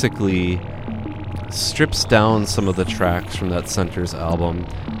that basically strips down some of the tracks from that Centers album.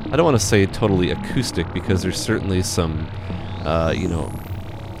 I don't want to say totally acoustic, because there's certainly some,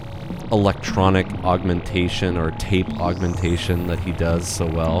 electronic augmentation or tape augmentation that he does so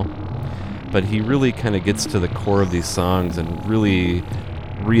well. But he really kind of gets to the core of these songs and really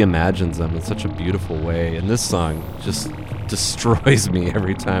reimagines them in such a beautiful way. And this song just destroys me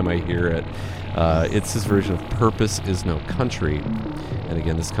every time I hear it. It's his version of Purpose Is No Country. And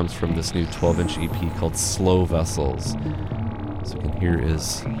again, this comes from this new 12-inch EP called Slow Vessels. So again, here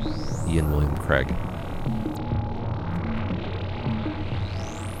is Ian William Craig.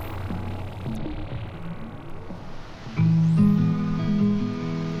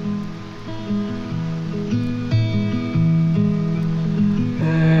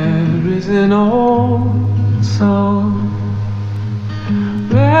 An old song,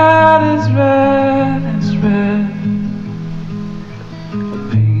 red is red is red, a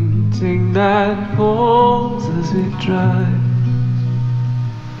painting that holds as it dries.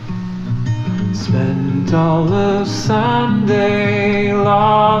 Spent all of Sunday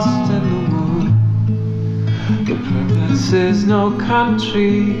lost in the wood. The purpose is no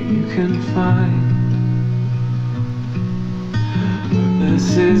country you can find.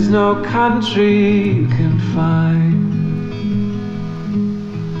 This is no country you can find.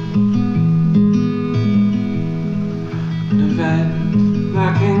 An event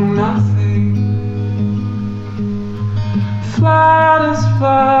lacking nothing, flat as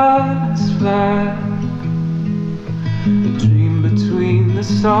flat as flat, a dream between the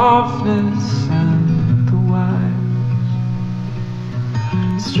softness and the wide,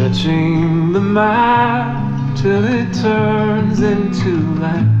 stretching the map till it turns into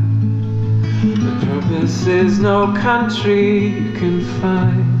land. The purpose is no country you can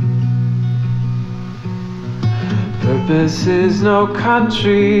find. Purpose is no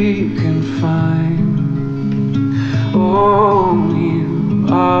country you can find. Oh, you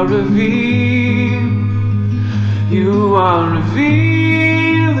are revealed. You are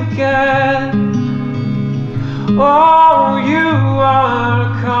revealed again. Oh, you are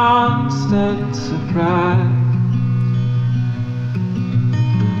a constant surprise.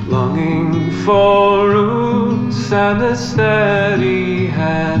 Longing for roots and a steady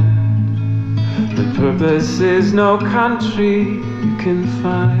hand. The purpose is no country you can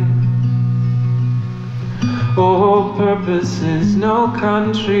find. Oh, purpose is no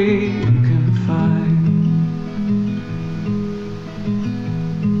country you can find.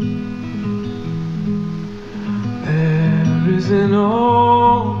 There is an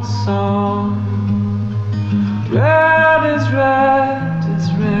old song, red is red,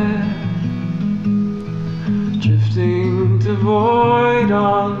 drifting to void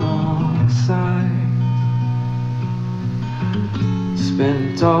on all sides.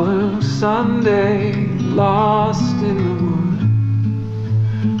 Spent all of Sunday lost in the wood.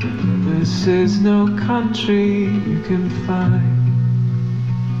 Purpose is no country you can find.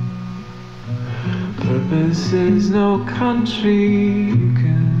 Purpose is no country you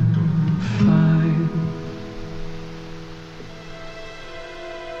can find.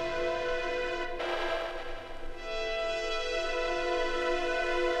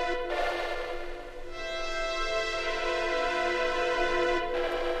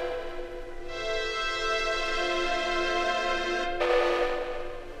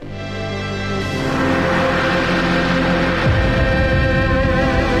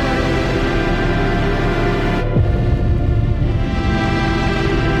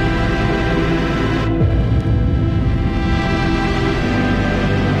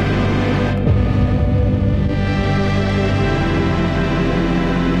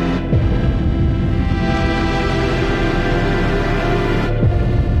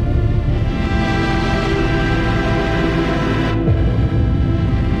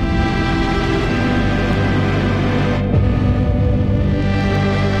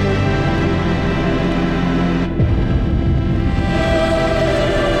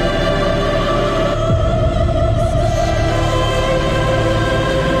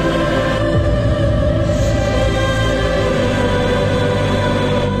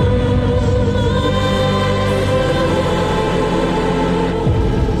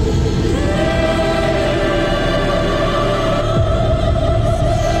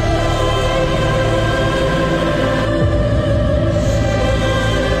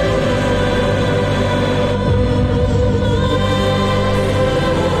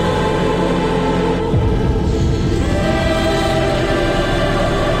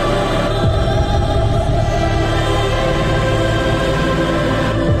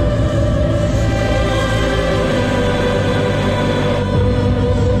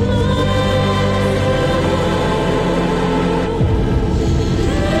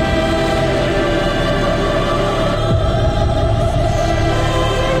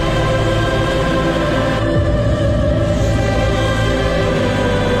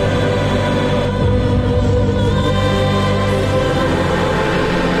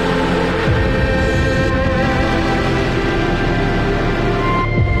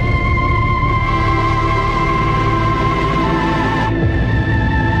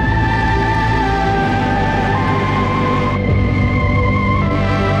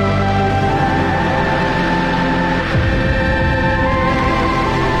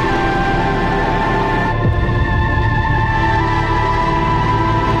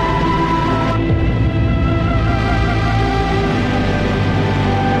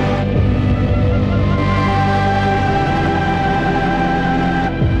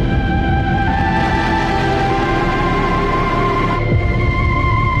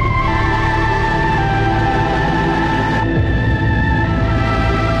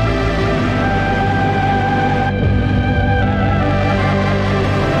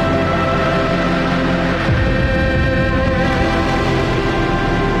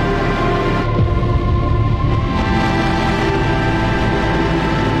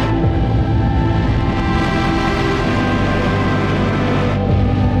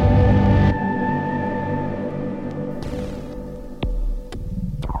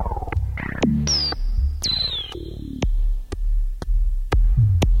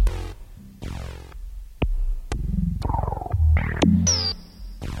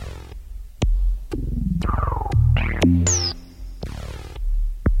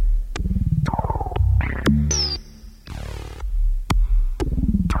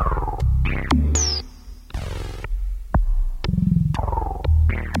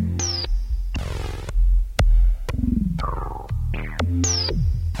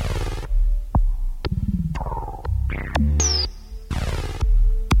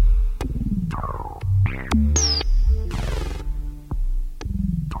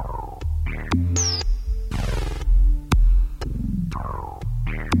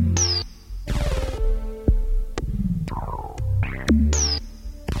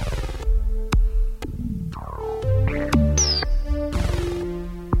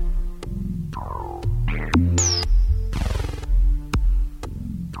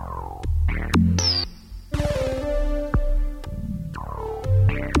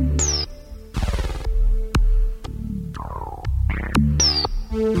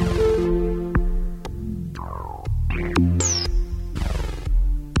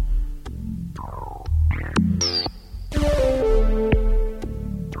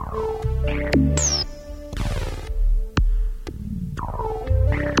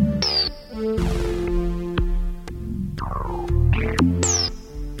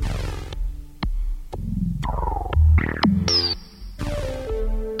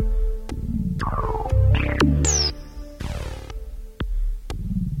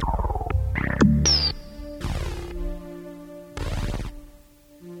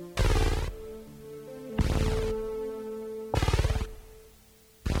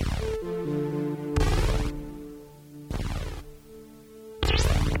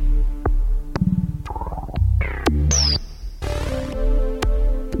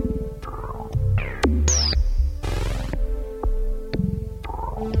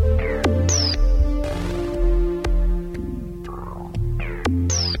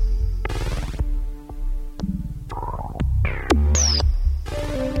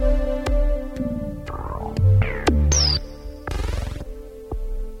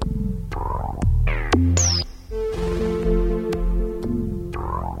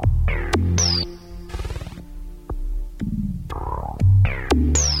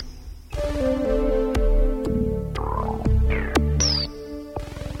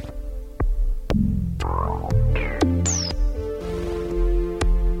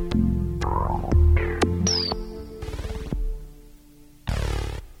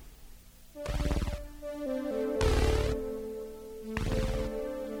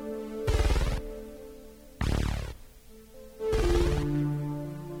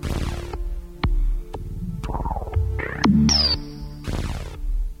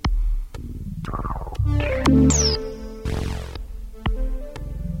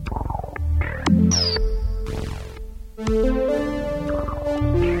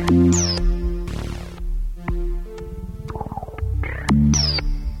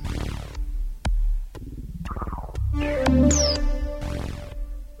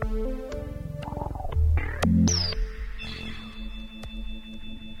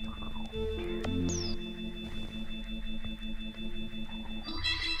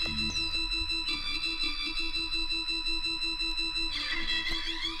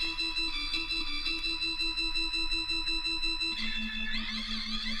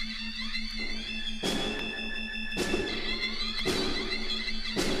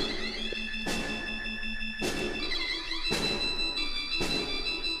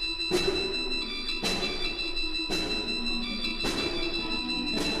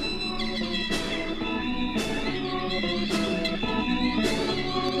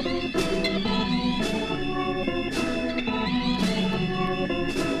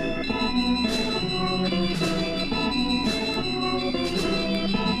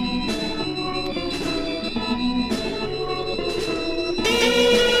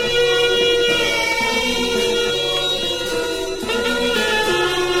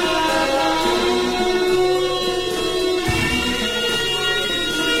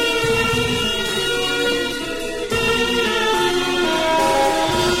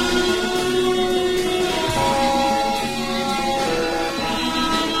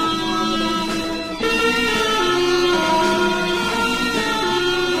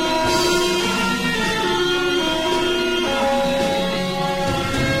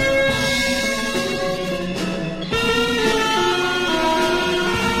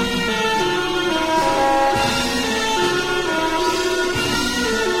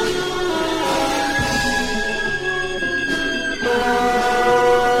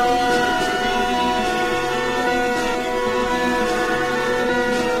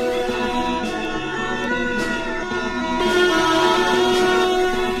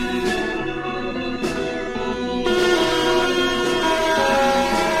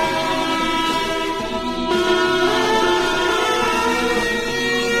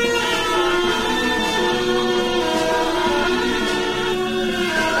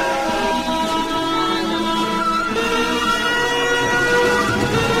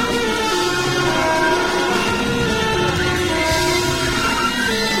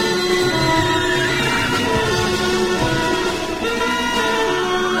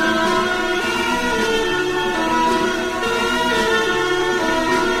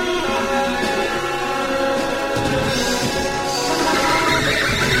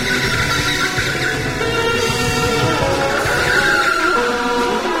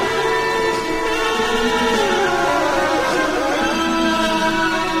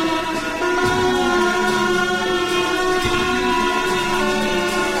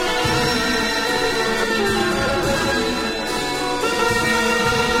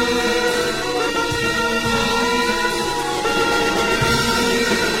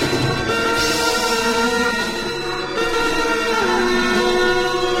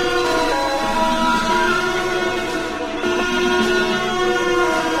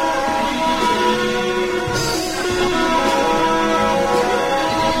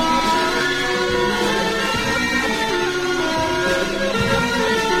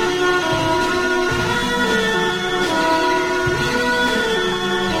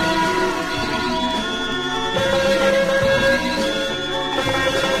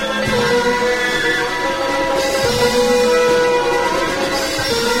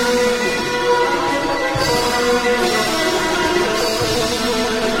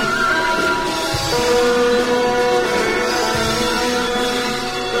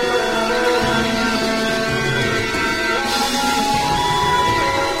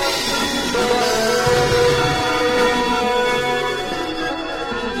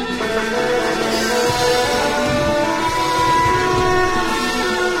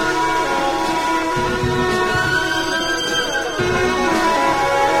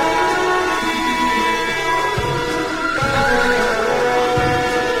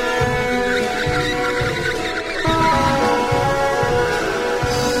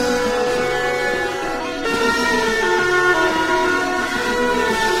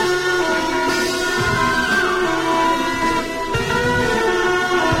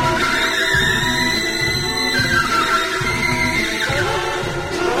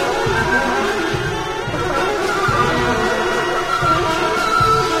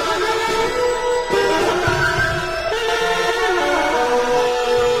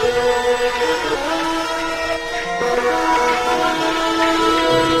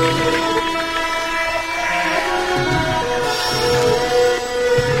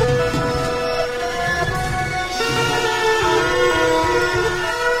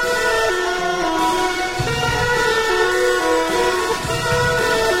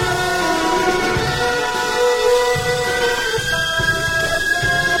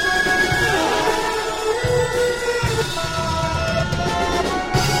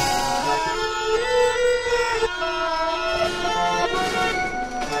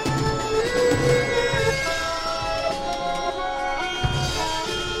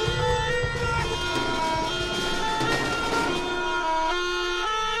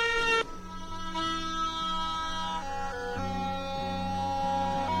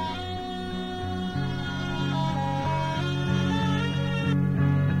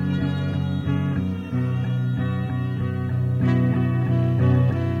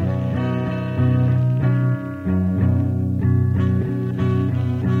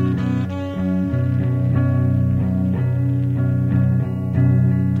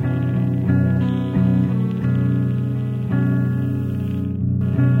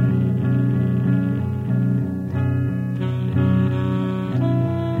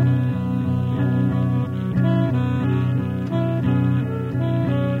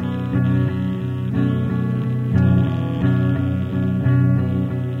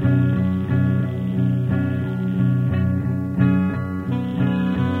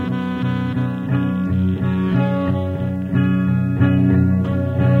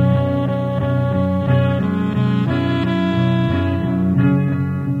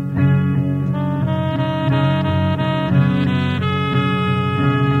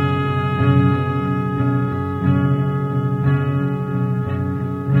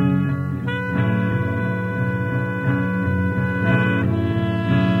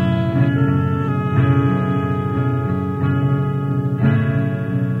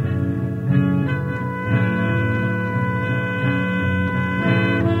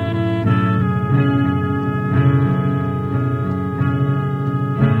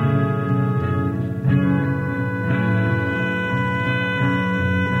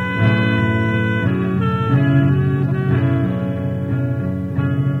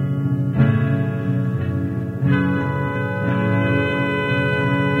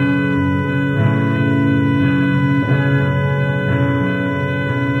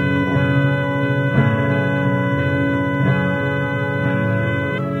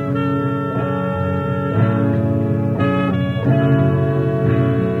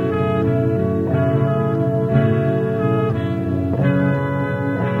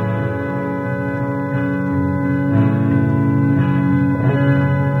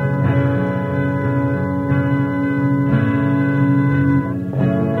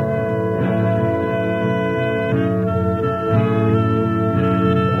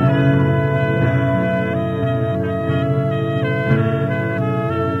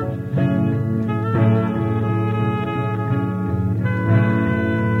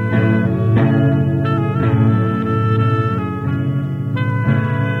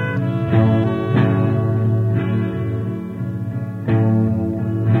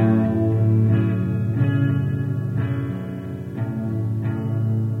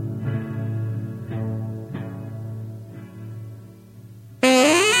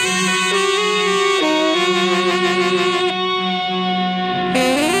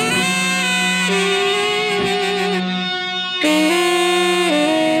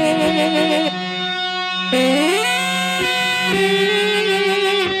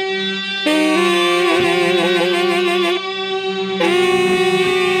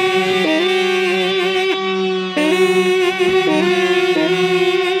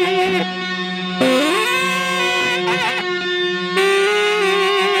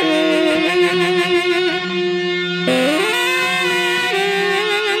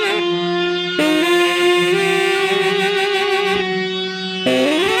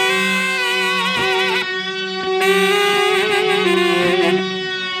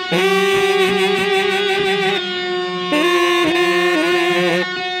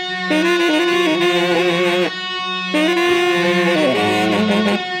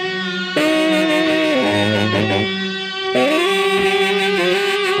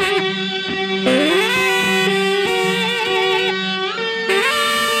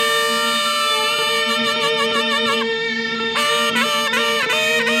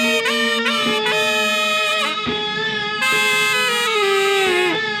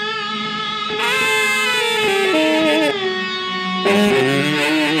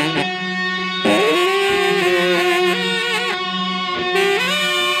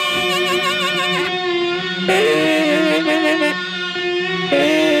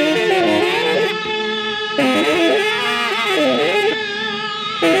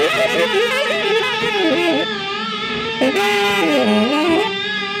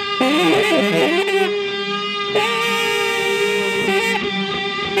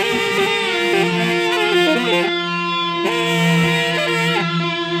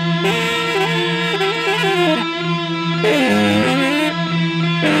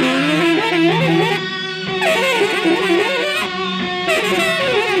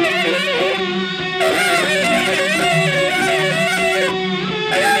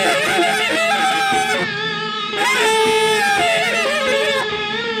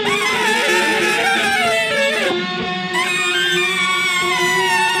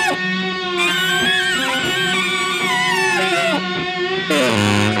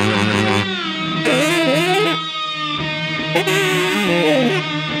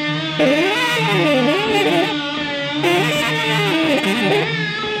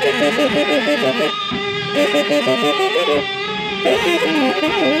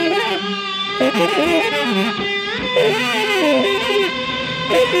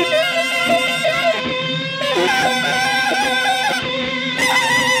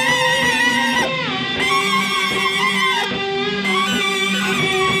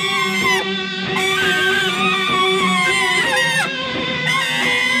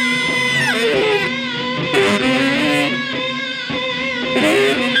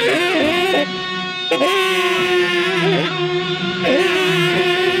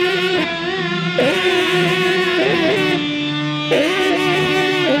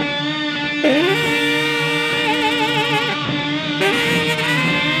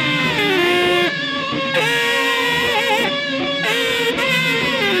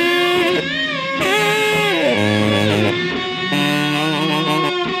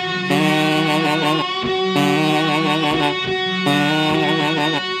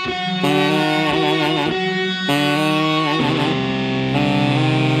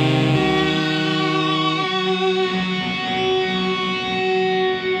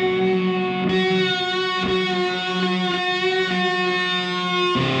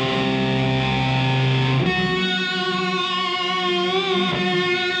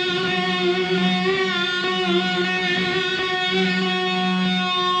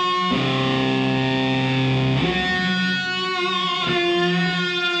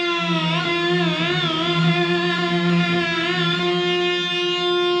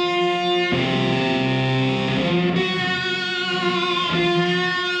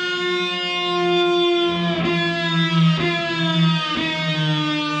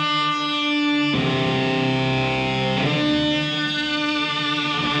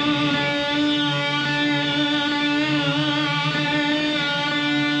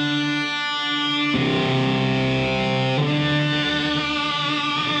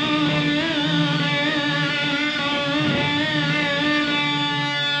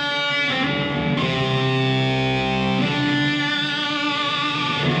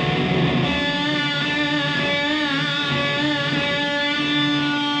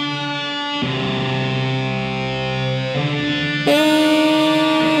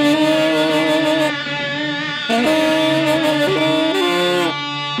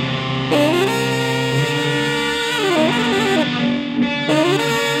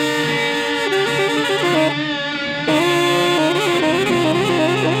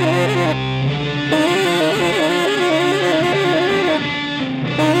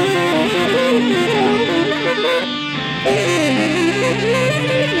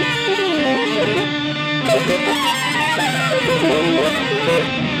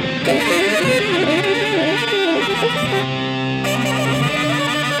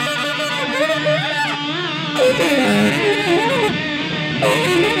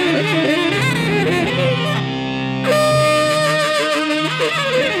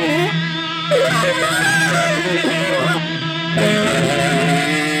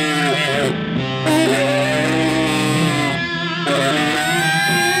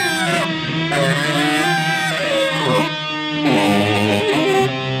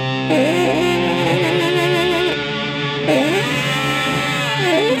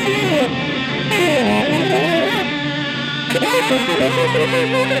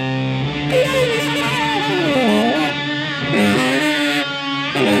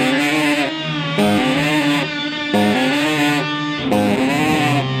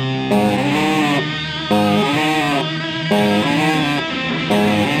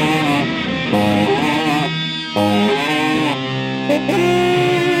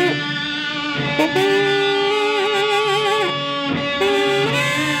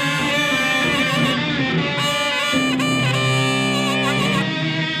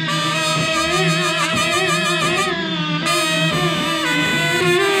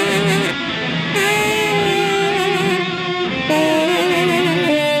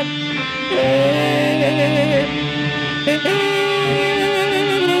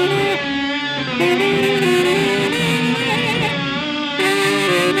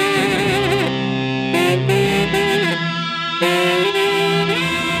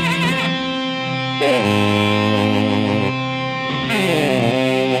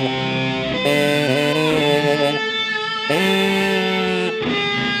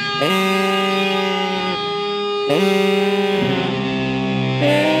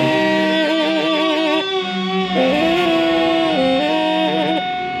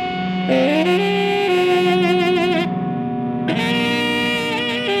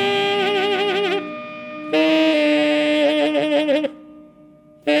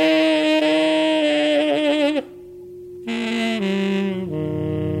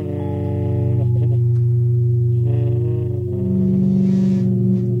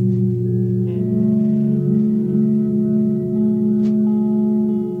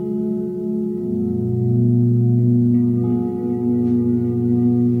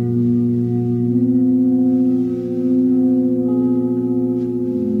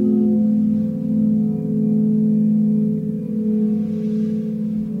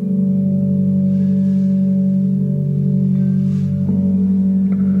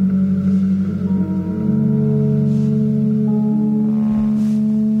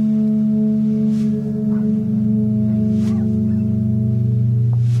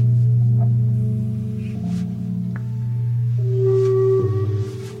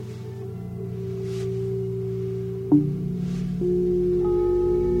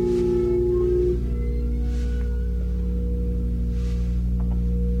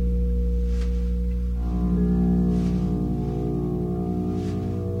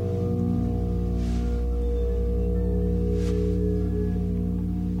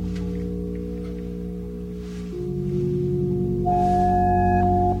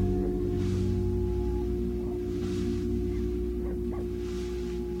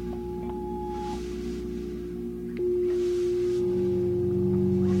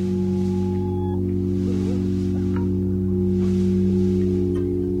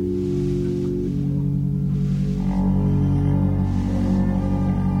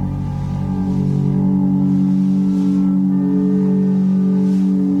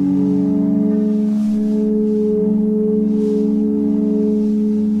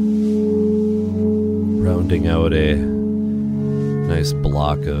 Out a nice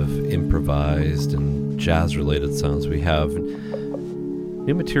block of improvised and jazz-related sounds. We have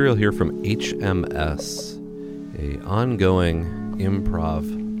new material here from HMS, a ongoing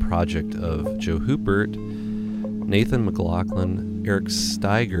improv project of Joe Hoopert, Nathan McLaughlin, Eric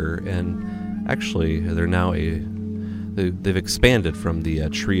Steiger, and actually they're now they've expanded from the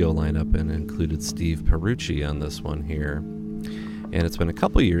trio lineup and included Steve Perucci on this one here. And it's been a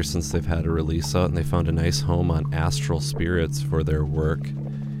couple years since they've had a release out, and they found a nice home on Astral Spirits for their work,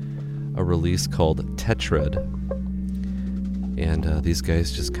 a release called Tetrad. And these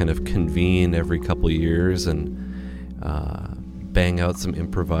guys just kind of convene every couple years and bang out some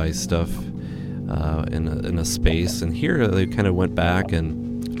improvised stuff in a space. And here they kind of went back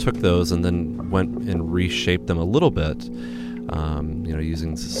and took those and then went and reshaped them a little bit,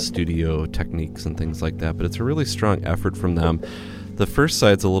 using studio techniques and things like that. But it's a really strong effort from them. The first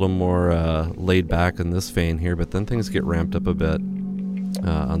side's a little more laid back in this vein here, but then things get ramped up a bit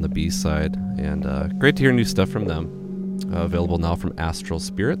on the B side. And great to hear new stuff from them. Available now from Astral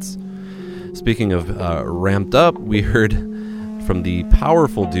Spirits. Speaking of ramped up, we heard from the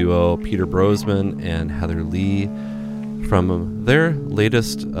powerful duo Peter Brosman and Heather Lee from their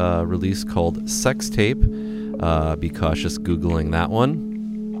latest release called Sex Tape. Be cautious Googling that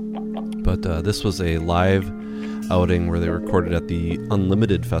one. But this was a live outing where they recorded at the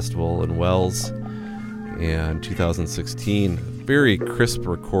Unlimited Festival in Wells in 2016. Very crisp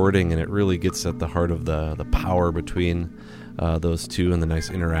recording, and it really gets at the heart of the power between those two and the nice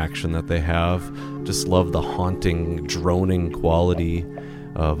interaction that they have. Just love the haunting, droning quality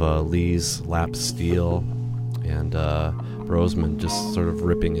of Lee's lap steel and Brosman just sort of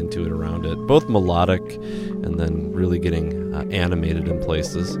ripping into it around it. Both melodic and then really getting animated in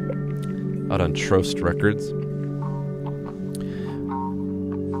places. Out on Trost Records.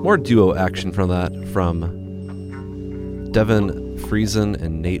 More duo action from that from Devin Friesen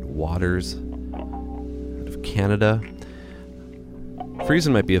and Nate Waters out of Canada.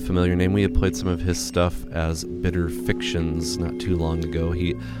 Friesen might be a familiar name. We had played some of his stuff as Bitter Fictions not too long ago.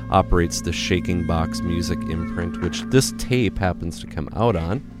 He operates the Shaking Box Music imprint, which this tape happens to come out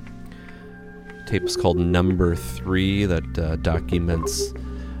on. The tape is called Number 3, that documents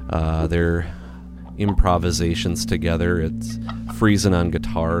their improvisations together. It's Friesen on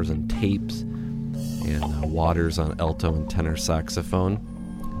guitars and tapes, and Waters on alto and tenor saxophone.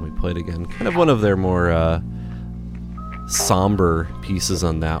 And we played again kind of one of their more somber pieces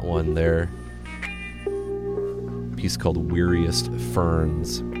on that one there. A piece called Weariest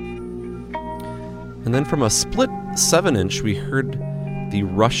Ferns. And then from a split 7-inch, we heard the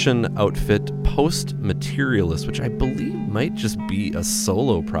Russian outfit Post Materialist, which I believe might just be a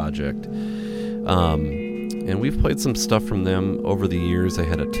solo project. And we've played some stuff from them over the years. They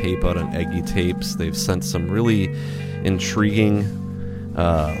had a tape out on Eggy Tapes. They've sent some really intriguing,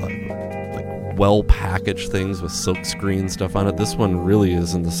 well-packaged things with silkscreen stuff on it. This one really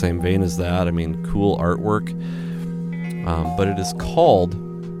is in the same vein as that. I mean, cool artwork. But it is called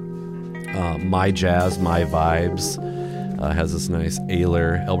My Jazz, My Vibes. Has this nice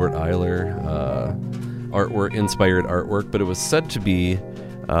Albert Ayler inspired artwork, but it was said to be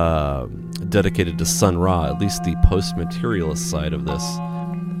dedicated to Sun Ra, at least the post-materialist side of this.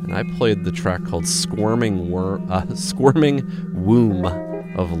 And I played the track called Squirming Womb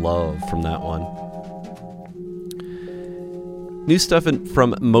of Love from that one. New stuff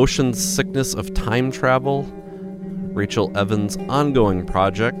from Motion Sickness of Time Travel, Rachel Evans' ongoing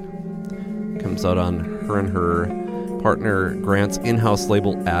project. Comes out on her and her partner Grant's in-house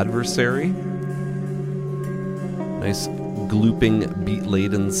label Adversary. Nice glooping,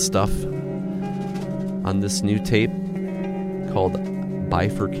 beat-laden stuff on this new tape called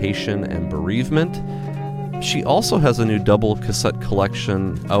Bifurcation and Bereavement. She also has a new double cassette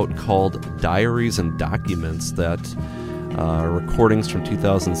collection out called Diaries and Documents that recordings from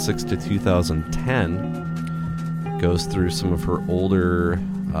 2006 to 2010. Goes through some of her older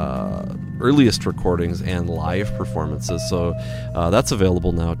earliest recordings and live performances, so that's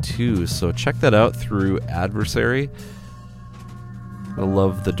available now too, so check that out through Adversary. I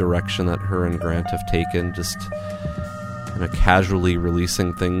love the direction that her and Grant have taken, just kind of casually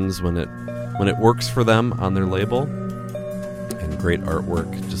releasing things when it works for them on their label, and great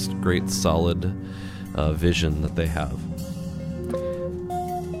artwork, just great solid vision that they have.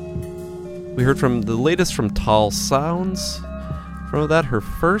 We heard from the latest from Tall Sounds. From that, her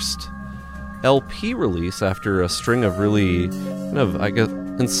first LP release after a string of really, kind of, I guess,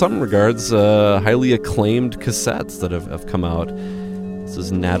 in some regards, highly acclaimed cassettes that have come out. This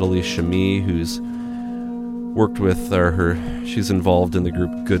is Natalie Chamy, who's worked with, she's involved in the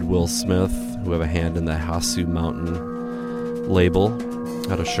group Goodwill Smith, who have a hand in the Hasu Mountain label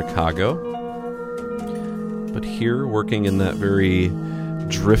out of Chicago. But here, working in that very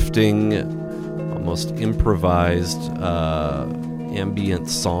drifting, almost improvised ambient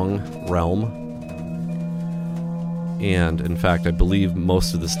song realm. And in fact, I believe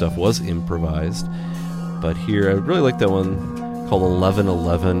most of the stuff was improvised. But here, I really like that one called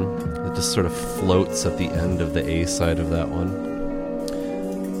 1111. It just sort of floats at the end of the A side of that one.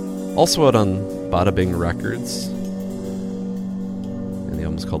 Also out on Bada Bing Records. And the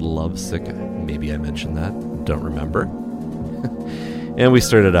album's called Lovesick. Maybe I mentioned that. Don't remember. And we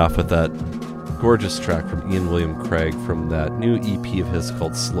started off with that gorgeous track from Ian William Craig from that new EP of his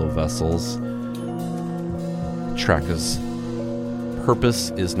called Slow Vessels. The track is Purpose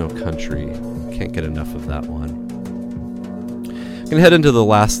Is No Country. Can't get enough of that one. I'm going to head into the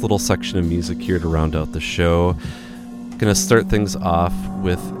last little section of music here to round out the show. Going to start things off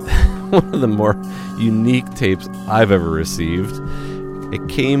with one of the more unique tapes I've ever received. It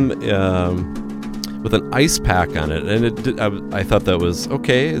came with an ice pack on it, and I thought that was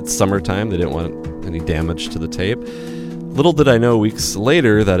okay. It's summertime. They didn't want any damage to the tape. Little did I know weeks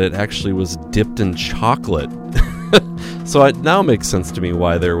later that it actually was dipped in chocolate. So it now makes sense to me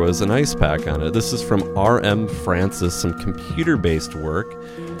why there was an ice pack on it. This is from R.M. Francis, some computer-based work.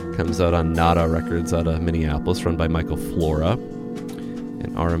 Comes out on Nada Records out of Minneapolis, run by Michael Flora.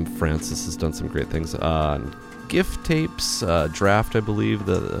 And R.M. Francis has done some great things on Gift Tapes, Draft, I believe,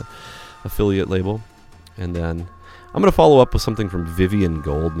 the affiliate label. And then I'm going to follow up with something from Vivian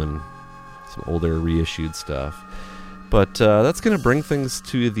Goldman, some older reissued stuff. But that's going to bring things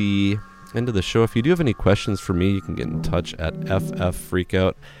to the end of the show. If you do have any questions for me, you can get in touch at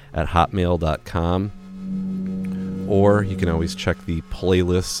ffreakout@hotmail.com, or you can always check the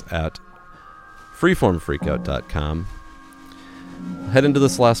playlists at freeformfreakout.com. Head into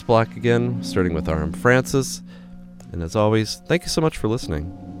this last block again, starting with R.M. Francis. And as always, thank you so much for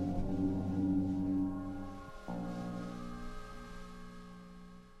listening.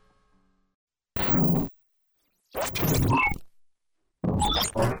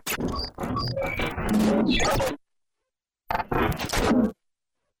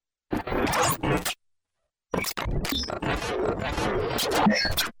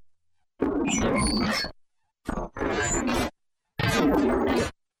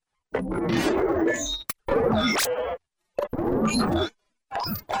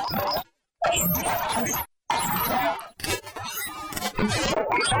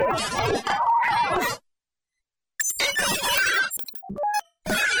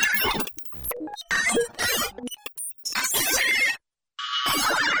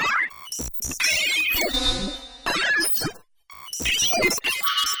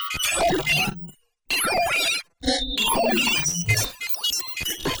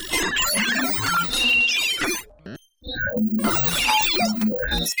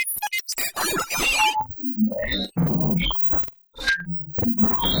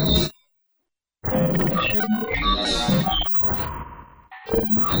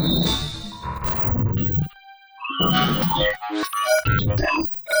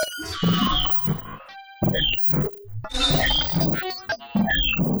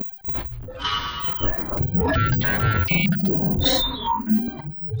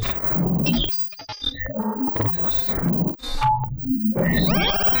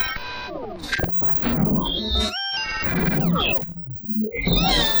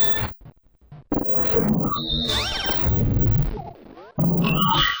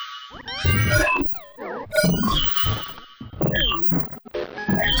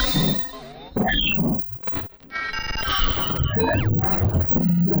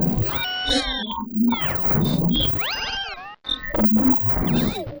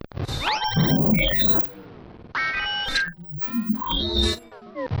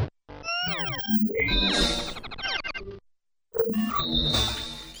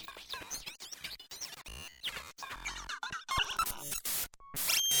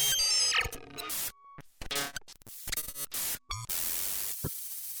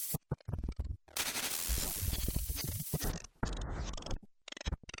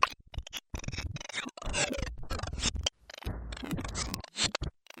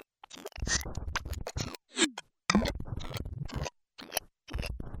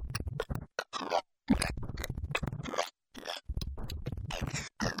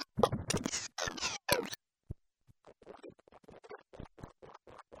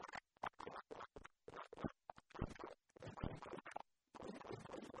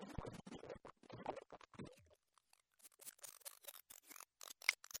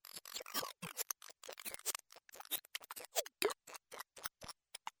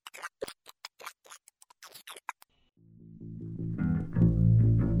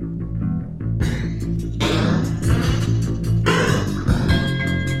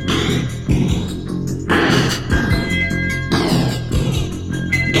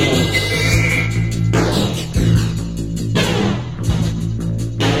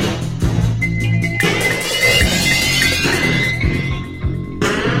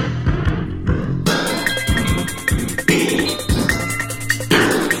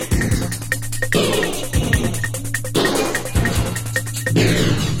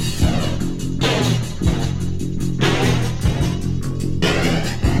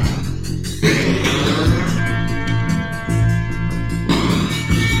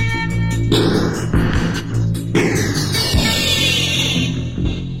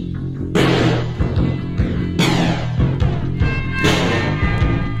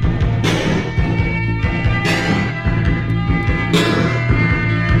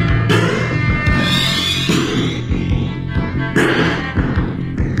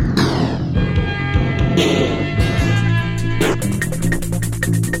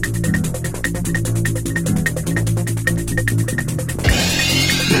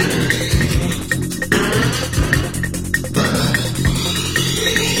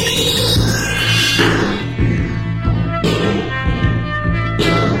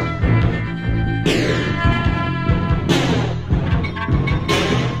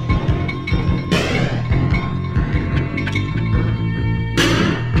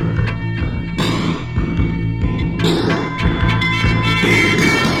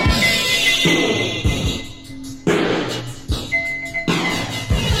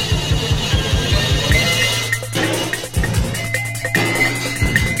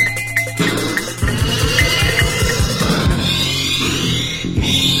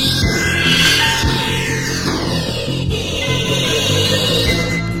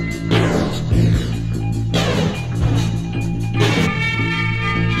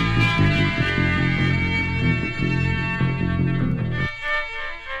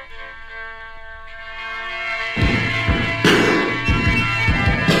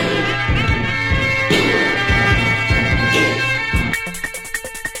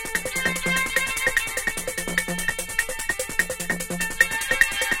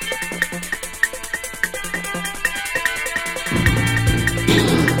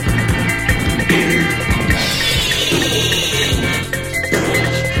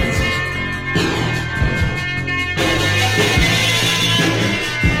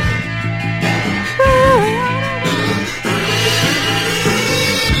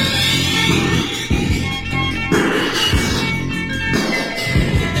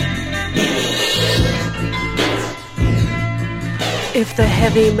 If the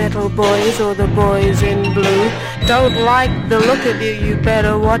heavy metal boys or the boys in blue don't like the look of you, you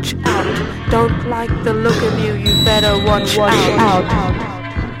better watch out. Don't like the look of you, you better watch out.